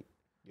manipulate.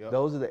 Yep.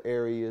 Those are the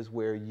areas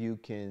where you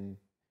can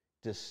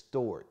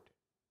distort,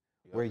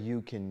 Yep. where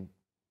you can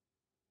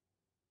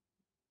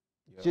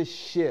Yep. just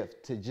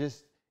shift to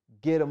just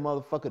get a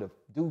motherfucker to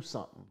do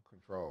something.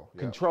 Control. Yep.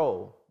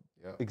 Control.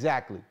 Yep.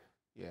 Exactly.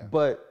 Yeah.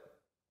 But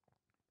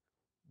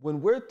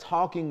when we're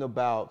talking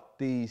about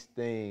these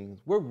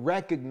things, we're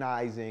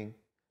recognizing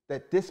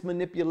that this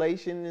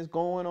manipulation is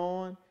going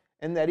on,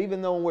 and that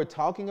even though we're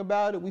talking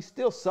about it, we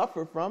still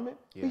suffer from it.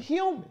 Yeah. We're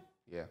human.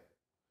 Yeah.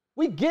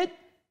 We get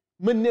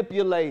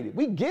manipulated.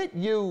 We get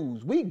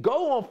used. We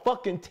go on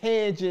fucking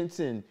tangents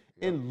and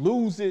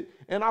lose it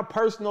in our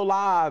personal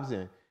lives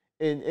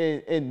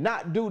and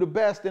not do the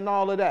best and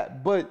all of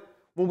that. But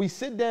when we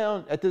sit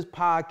down at this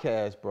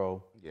podcast,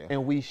 bro, Yeah.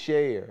 and we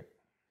share,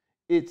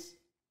 it's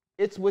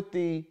with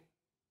the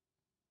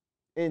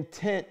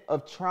intent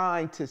of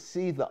trying to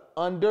see the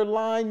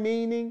underlying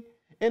meaning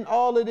in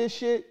all of this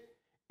shit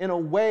in a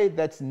way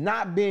that's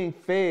not being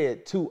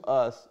fed to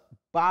us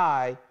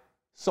by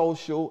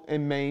social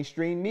and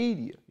mainstream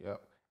media.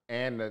 Yep.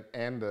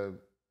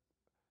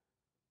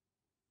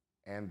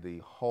 And the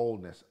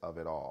wholeness of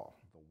it all,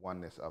 the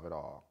oneness of it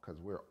all, because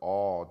we're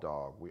all,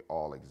 dog, we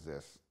all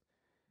exist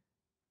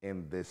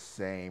in this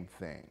same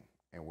thing,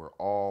 and we're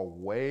all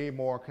way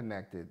more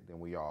connected than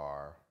we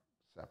are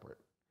separate.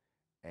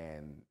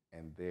 And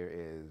there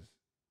is,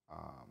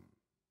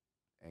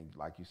 and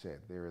like you said,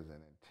 there is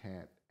an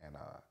intent and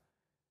a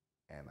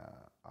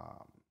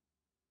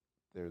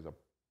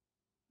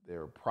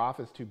there are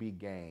profits to be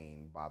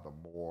gained by the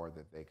more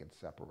that they can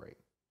separate,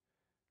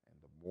 and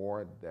the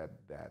more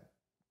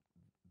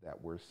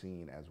that we're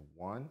seen as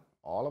one,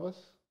 all of us,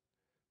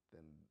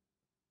 then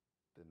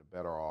the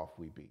better off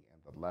we be,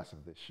 and the less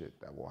of this shit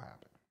that will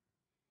happen.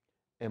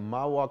 And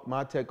my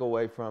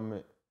takeaway from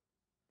it,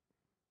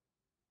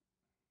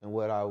 and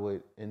what I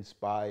would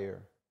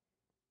inspire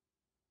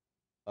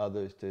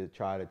others to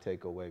try to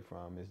take away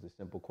from, is the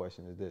simple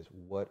question is this: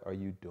 what are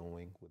you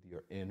doing with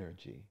your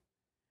energy?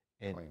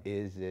 And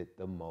is it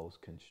the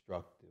most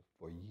constructive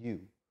for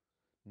you?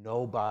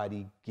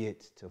 Nobody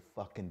gets to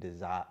fucking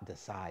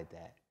decide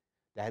that.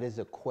 That is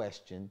a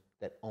question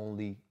that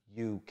only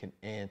you can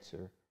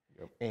answer.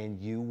 Yep. And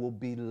you will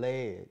be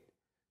led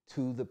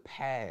to the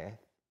path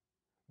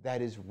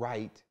that is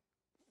right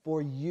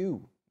for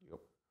you. Yep.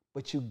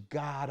 But you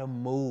gotta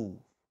move.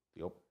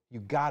 Yep. You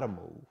gotta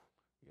move.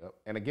 Yep.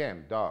 And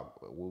again, dog,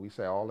 what we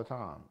say all the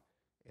time,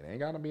 it ain't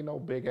gotta be no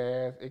big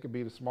ass. It could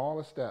be the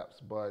smallest steps,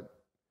 but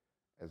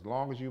as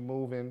long as you're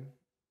moving,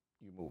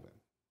 you're moving.